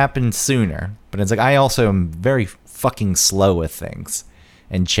couldn't have happened sooner, but it's like I also am very fucking slow with things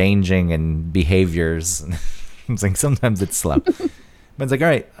and changing and behaviors. It's like sometimes it's slow. But it's like, all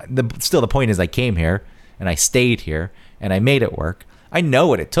right, still the point is I came here and I stayed here and I made it work. I know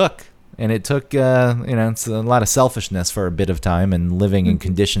what it took. And it took, it's a lot of selfishness for a bit of time and living in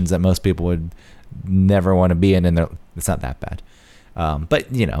conditions that most people would never want to be in. And it's not that bad.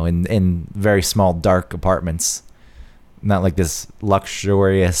 But, in very small, dark apartments, not like this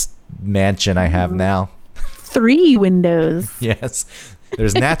luxurious mansion I have now. 3 windows. Yes.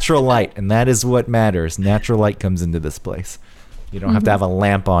 There's natural light, and that is what matters. Natural light comes into this place. You don't have to have a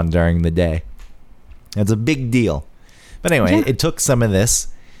lamp on during the day. It's a big deal. But anyway, It took some of this,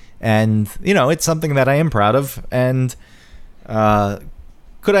 and, it's something that I am proud of, and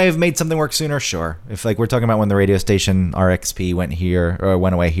could I have made something work sooner? Sure. If, we're talking about when the radio station RXP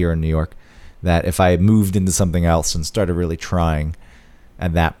went away here in New York, that if I moved into something else and started really trying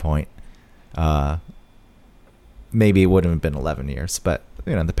at that point, maybe it wouldn't have been 11 years, but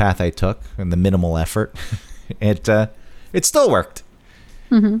the path I took and the minimal effort, it still worked.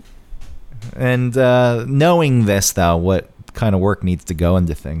 Mm-hmm. And knowing this, though, what kind of work needs to go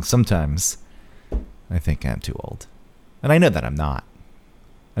into things, sometimes I think I'm too old. And I know that I'm not.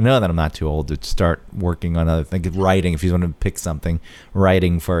 I know that I'm not too old to start working on other things. Writing, if you want to pick something,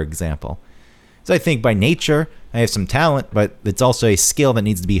 writing, for example. So I think by nature, I have some talent, but it's also a skill that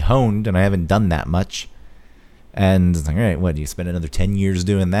needs to be honed, and I haven't done that much. And it's like, all right, what, do you spend another 10 years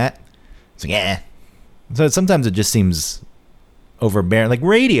doing that? It's like, yeah. So sometimes it just seems overbearing. Like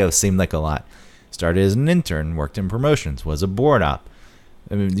radio seemed like a lot. Started as an intern, worked in promotions, was a board op.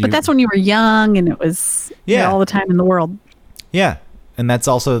 I mean, but that's when you were young and it was all the time in the world. Yeah. And that's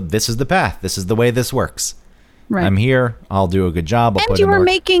also, this is the path. This is the way this works. Right. I'm here. I'll do a good job. And you were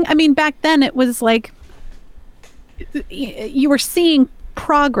making, I mean, back then it was like, you were seeing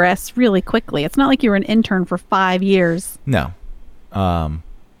progress really quickly. It's not like you were an intern for 5 years. No.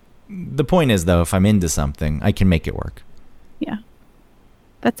 The point is, though, if I'm into something, I can make it work. Yeah.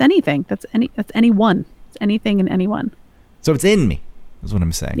 That's anything. That's anyone. It's anything and anyone. So it's in me, is what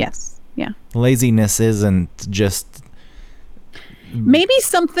I'm saying. Yes. Yeah. Laziness isn't just... Maybe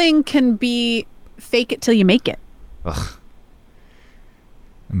something can be fake it till you make it. Ugh.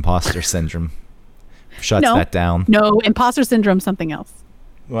 Imposter syndrome shuts that down. No, imposter syndrome is something else.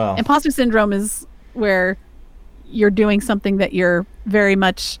 Well, imposter syndrome is where you're doing something that you're very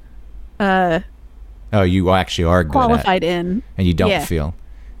much you actually are good qualified in, and you don't feel.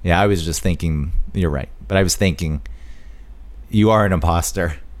 Yeah, I was just thinking. You're right, but I was thinking you are an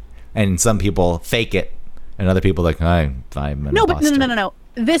imposter, and some people fake it, and other people are like I'm an imposter. But no.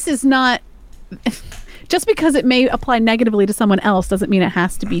 This is not. Just because it may apply negatively to someone else doesn't mean it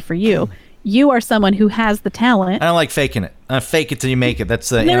has to be for you. You are someone who has the talent. I don't like faking it. Fake it till you make it. That's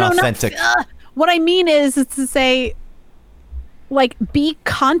inauthentic. What I mean is to say, like, be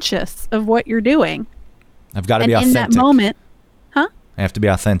conscious of what you're doing. I've got to be authentic. In that moment, I have to be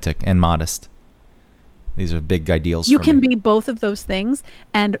authentic and modest. These are big ideals for me. You can be both of those things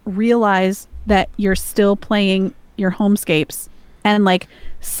and realize that you're still playing your homescapes and, like,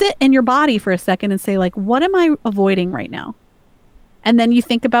 sit in your body for a second and say, like, what am I avoiding right now? And then you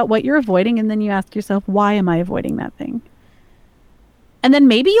think about what you're avoiding, and then you ask yourself, why am I avoiding that thing? And then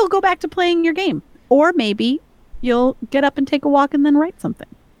maybe you'll go back to playing your game. Or maybe you'll get up and take a walk and then write something.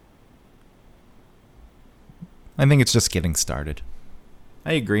 I think it's just getting started.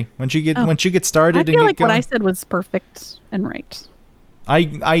 I agree. Once you get started, I feel like what I said was perfect and right. I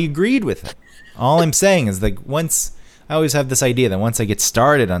agreed with it. All I'm saying is, like, I always have this idea that once I get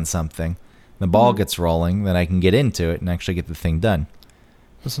started on something, the ball gets rolling, then I can get into it and actually get the thing done.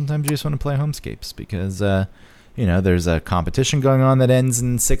 But sometimes you just want to play homescapes because, there's a competition going on that ends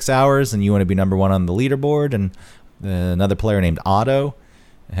in 6 hours and you want to be number one on the leaderboard, and another player named Otto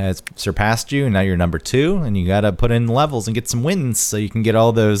has surpassed you and now you're number 2, and you got to put in levels and get some wins so you can get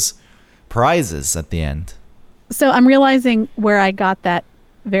all those prizes at the end. So I'm realizing where I got that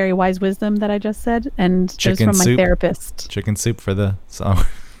very wise wisdom that I just said, and it was from my therapist. Chicken soup for the song.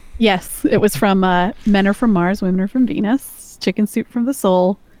 Yes, it was from Men Are From Mars, Women Are From Venus, Chicken Soup from the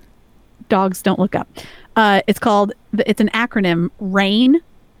Soul, Dogs Don't Look Up. It's an acronym, RAIN,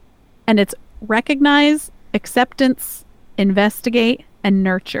 and it's recognize, acceptance, investigate, and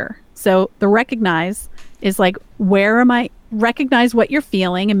nurture. So the recognize is like, recognize what you're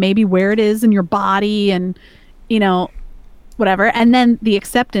feeling and maybe where it is in your body and, whatever. And then the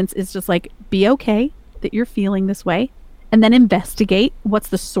acceptance is just like, be okay that you're feeling this way. And then investigate what's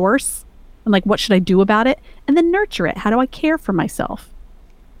the source and, like, what should I do about it? And then nurture it. How do I care for myself?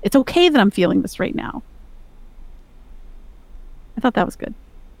 It's okay that I'm feeling this right now. I thought that was good.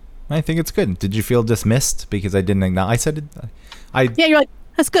 I think it's good. Did you feel dismissed because I didn't acknowledge? I said it. Yeah, you're like,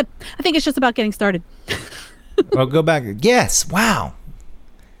 that's good. I think it's just about getting started. I'll go back. Yes. Wow.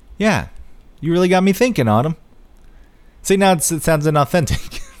 Yeah. You really got me thinking, Autumn. See, now it sounds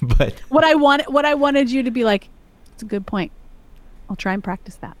inauthentic, but what I wanted you to be like, it's a good point. I'll try and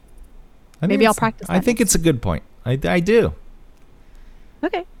practice that. Maybe I'll practice that. I think it's a good point. I do.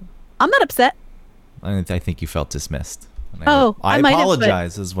 Okay. I'm not upset. I think you felt dismissed. I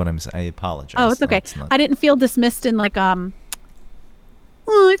apologize is what I'm saying. I apologize. Oh, it's okay. I didn't feel dismissed in like, I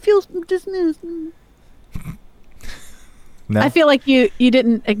feel dismissed. No? I feel like you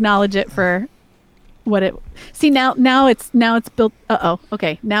didn't acknowledge it for what it. See, now it's built.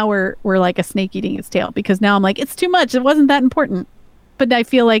 Okay. Now we're like a snake eating its tail, because now I'm like, it's too much. It wasn't that important. But I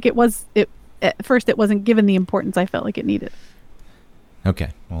feel like at first it wasn't given the importance I felt like it needed.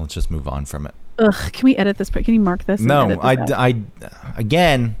 Okay. Well, let's just move on from it. Ugh, can we edit this? Can you mark this? No, I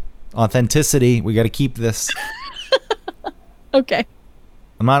again, authenticity. We got to keep this. Okay.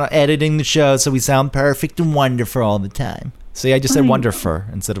 I'm not editing the show so we sound perfect and wonderful all the time. See, I just said wonderful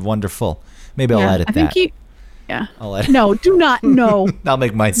instead of wonderful. Maybe I'll edit that. Yeah. I'll edit. No, do not. No. I'll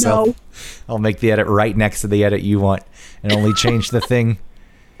make myself. No. I'll make the edit right next to the edit you want and only change the thing.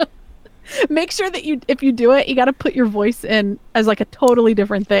 Make sure that if you do it, you got to put your voice in as like a totally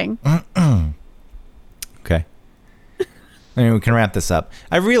different thing. Okay. I mean, we can wrap this up.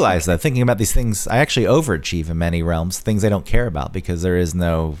 I realized that thinking about these things, I actually overachieve in many realms, things I don't care about because there is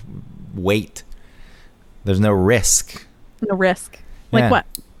no weight. There's no risk. No risk. Like what?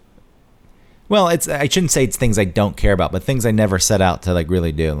 Well, I shouldn't say it's things I don't care about, but things I never set out to like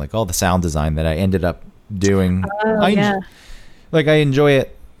really do. Like all the sound design that I ended up doing. I enjoy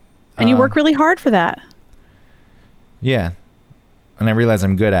it. And you work really hard for that. Yeah. And I realize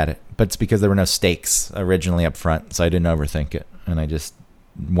I'm good at it. But it's because there were no stakes originally up front, so I didn't overthink it. And I just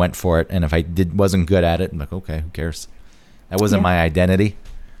went for it. And if I wasn't good at it, I'm like, okay, who cares? That wasn't my identity.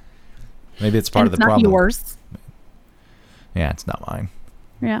 Maybe it's part of the problem. It's not yours. Yeah, it's not mine.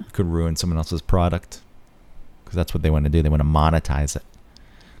 Yeah. It could ruin someone else's product. Because that's what they want to do. They want to monetize it.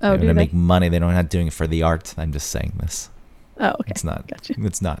 They want to make money. They're not doing it for the art. I'm just saying this. Oh, okay. It's not. Gotcha.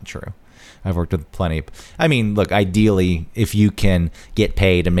 It's not true. I've worked with plenty. I mean, look, ideally, if you can get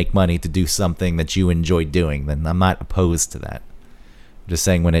paid and make money to do something that you enjoy doing, then I'm not opposed to that. I'm just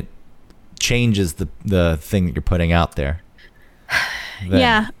saying when it changes the thing that you're putting out there.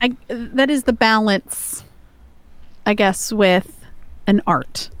 Yeah, that is the balance, I guess, with an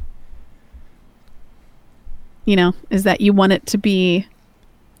art. You know, is that you want it to be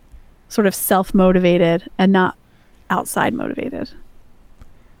sort of self-motivated and not outside motivated.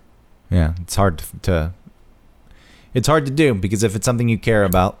 Yeah, it's hard to do because if it's something you care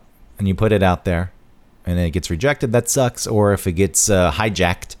about and you put it out there and it gets rejected, that sucks. Or if it gets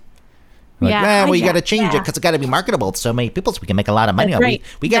hijacked, you got to change it because it's got to be marketable to so many people so we can make a lot of money. That's right.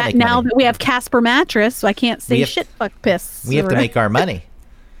 We got to make now money. That we have Casper mattress, so I can't say shit, fuck, piss. We have to make our money.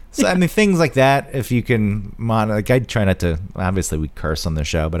 So I mean, things like that. If you can, like I try not to. Obviously, we curse on the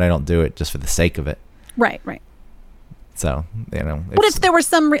show, but I don't do it just for the sake of it. Right. So, you know. What if there was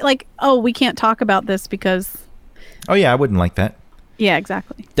some, we can't talk about this because... Oh, yeah, I wouldn't like that. Yeah,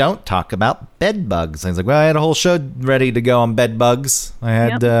 exactly. Don't talk about bed bugs. I was like, well, I had a whole show ready to go on bed bugs. I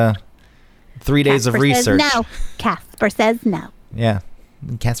had 3 days of research. No. Casper says no. Yeah.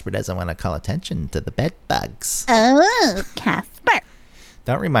 Casper doesn't want to call attention to the bed bugs. Oh, Casper.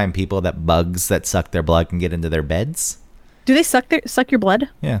 Don't remind people that bugs that suck their blood can get into their beds. Do they suck your blood?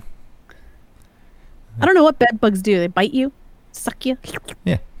 Yeah. I don't know what bed bugs do. They bite you? Suck you?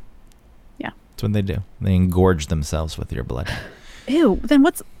 Yeah. Yeah. That's what they do. They engorge themselves with your blood. Ew. Then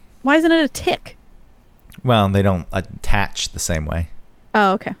why isn't it a tick? Well, they don't attach the same way.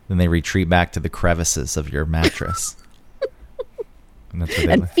 Oh, okay. Then they retreat back to the crevices of your mattress. And that's where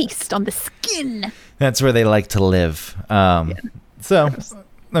and feast on the skin. That's where they like to live. So,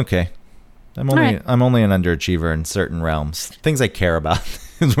 okay. I'm only an underachiever in certain realms. Things I care about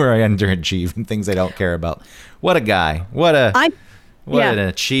is where I underachieve, and things I don't care about. What a guy! What an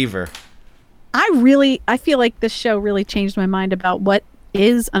achiever! I feel like this show really changed my mind about what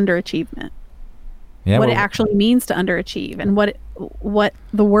is underachievement. Yeah, what it actually means to underachieve, and what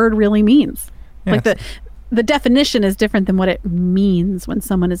the word really means. Yeah, like the definition is different than what it means when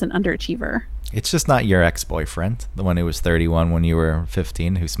someone is an underachiever. It's just not your ex-boyfriend, the one who was 31 when you were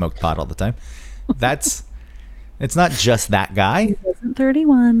 15, who smoked pot all the time. It's not just that guy. He wasn't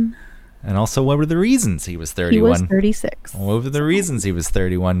 31. And also, what were the reasons he was 31? He was 36. What were the reasons he was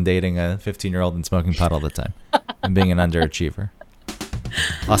 31, dating a 15-year-old and smoking pot all the time, and being an underachiever?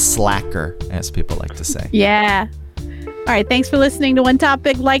 A slacker, as people like to say. Yeah. All right, thanks for listening to One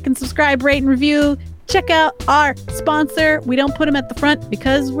Topic. Like and subscribe, rate and review. Check out our sponsor. We don't put them at the front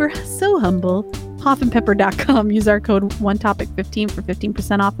because we're so humble. HoffandPepper.com. Use our code OneTopic15 for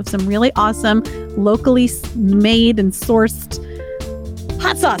 15% off of some really awesome, locally made and sourced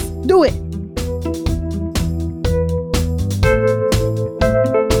hot sauce. Do it.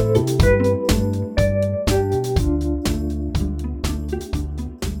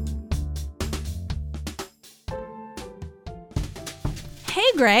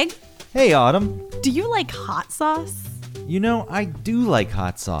 Hey, Greg. Hey, Autumn. Do you like hot sauce? You know, I do like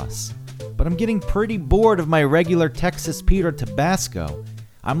hot sauce, but I'm getting pretty bored of my regular Texas Pete or Tabasco.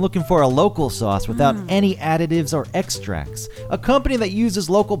 I'm looking for a local sauce without any additives or extracts. A company that uses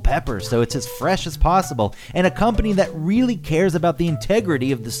local peppers so it's as fresh as possible, and a company that really cares about the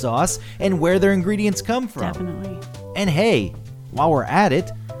integrity of the sauce and where their ingredients come from. Definitely. And hey, while we're at it,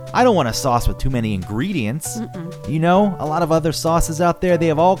 I don't want a sauce with too many ingredients. You know, a lot of other sauces out there, they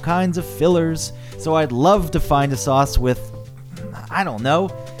have all kinds of fillers. So I'd love to find a sauce with I don't know.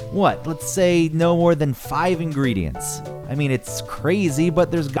 What? Let's say no more than 5 ingredients. I mean, it's crazy,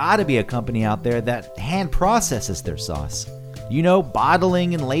 but there's gotta be a company out there that hand processes their sauce. You know,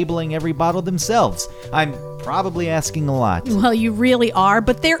 bottling and labeling every bottle themselves. I'm probably asking a lot. Well, you really are,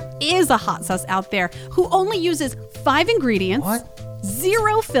 but there is a hot sauce out there who only uses 5 ingredients, What?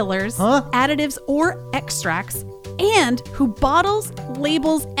 0 fillers, additives, or extracts, and who bottles,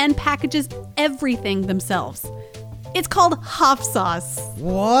 labels, and packages everything themselves. It's called Hoff Sauce.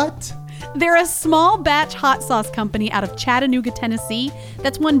 What? They're a small batch hot sauce company out of Chattanooga, Tennessee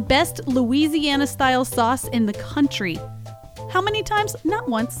that's won Best Louisiana-style sauce in the country. How many times? Not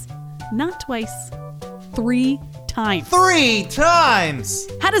once, not twice, 3 times. 3 times!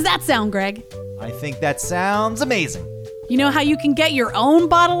 How does that sound, Greg? I think that sounds amazing. You know how you can get your own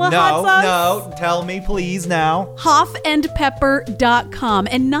bottle of hot sauce? No, tell me please now. Hoffandpepper.com.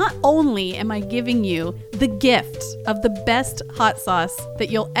 And not only am I giving you the gift of the best hot sauce that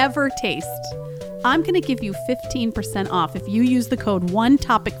you'll ever taste, I'm going to give you 15% off if you use the code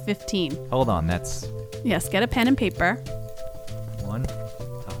ONETOPIC15. Hold on, that's Yes, get a pen and paper. 1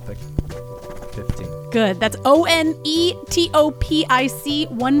 topic 15. Good. That's ONETOPIC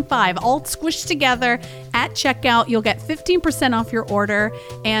 15, all squished together at checkout. You'll get 15% off your order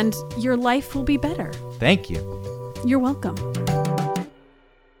and your life will be better. Thank you. You're welcome.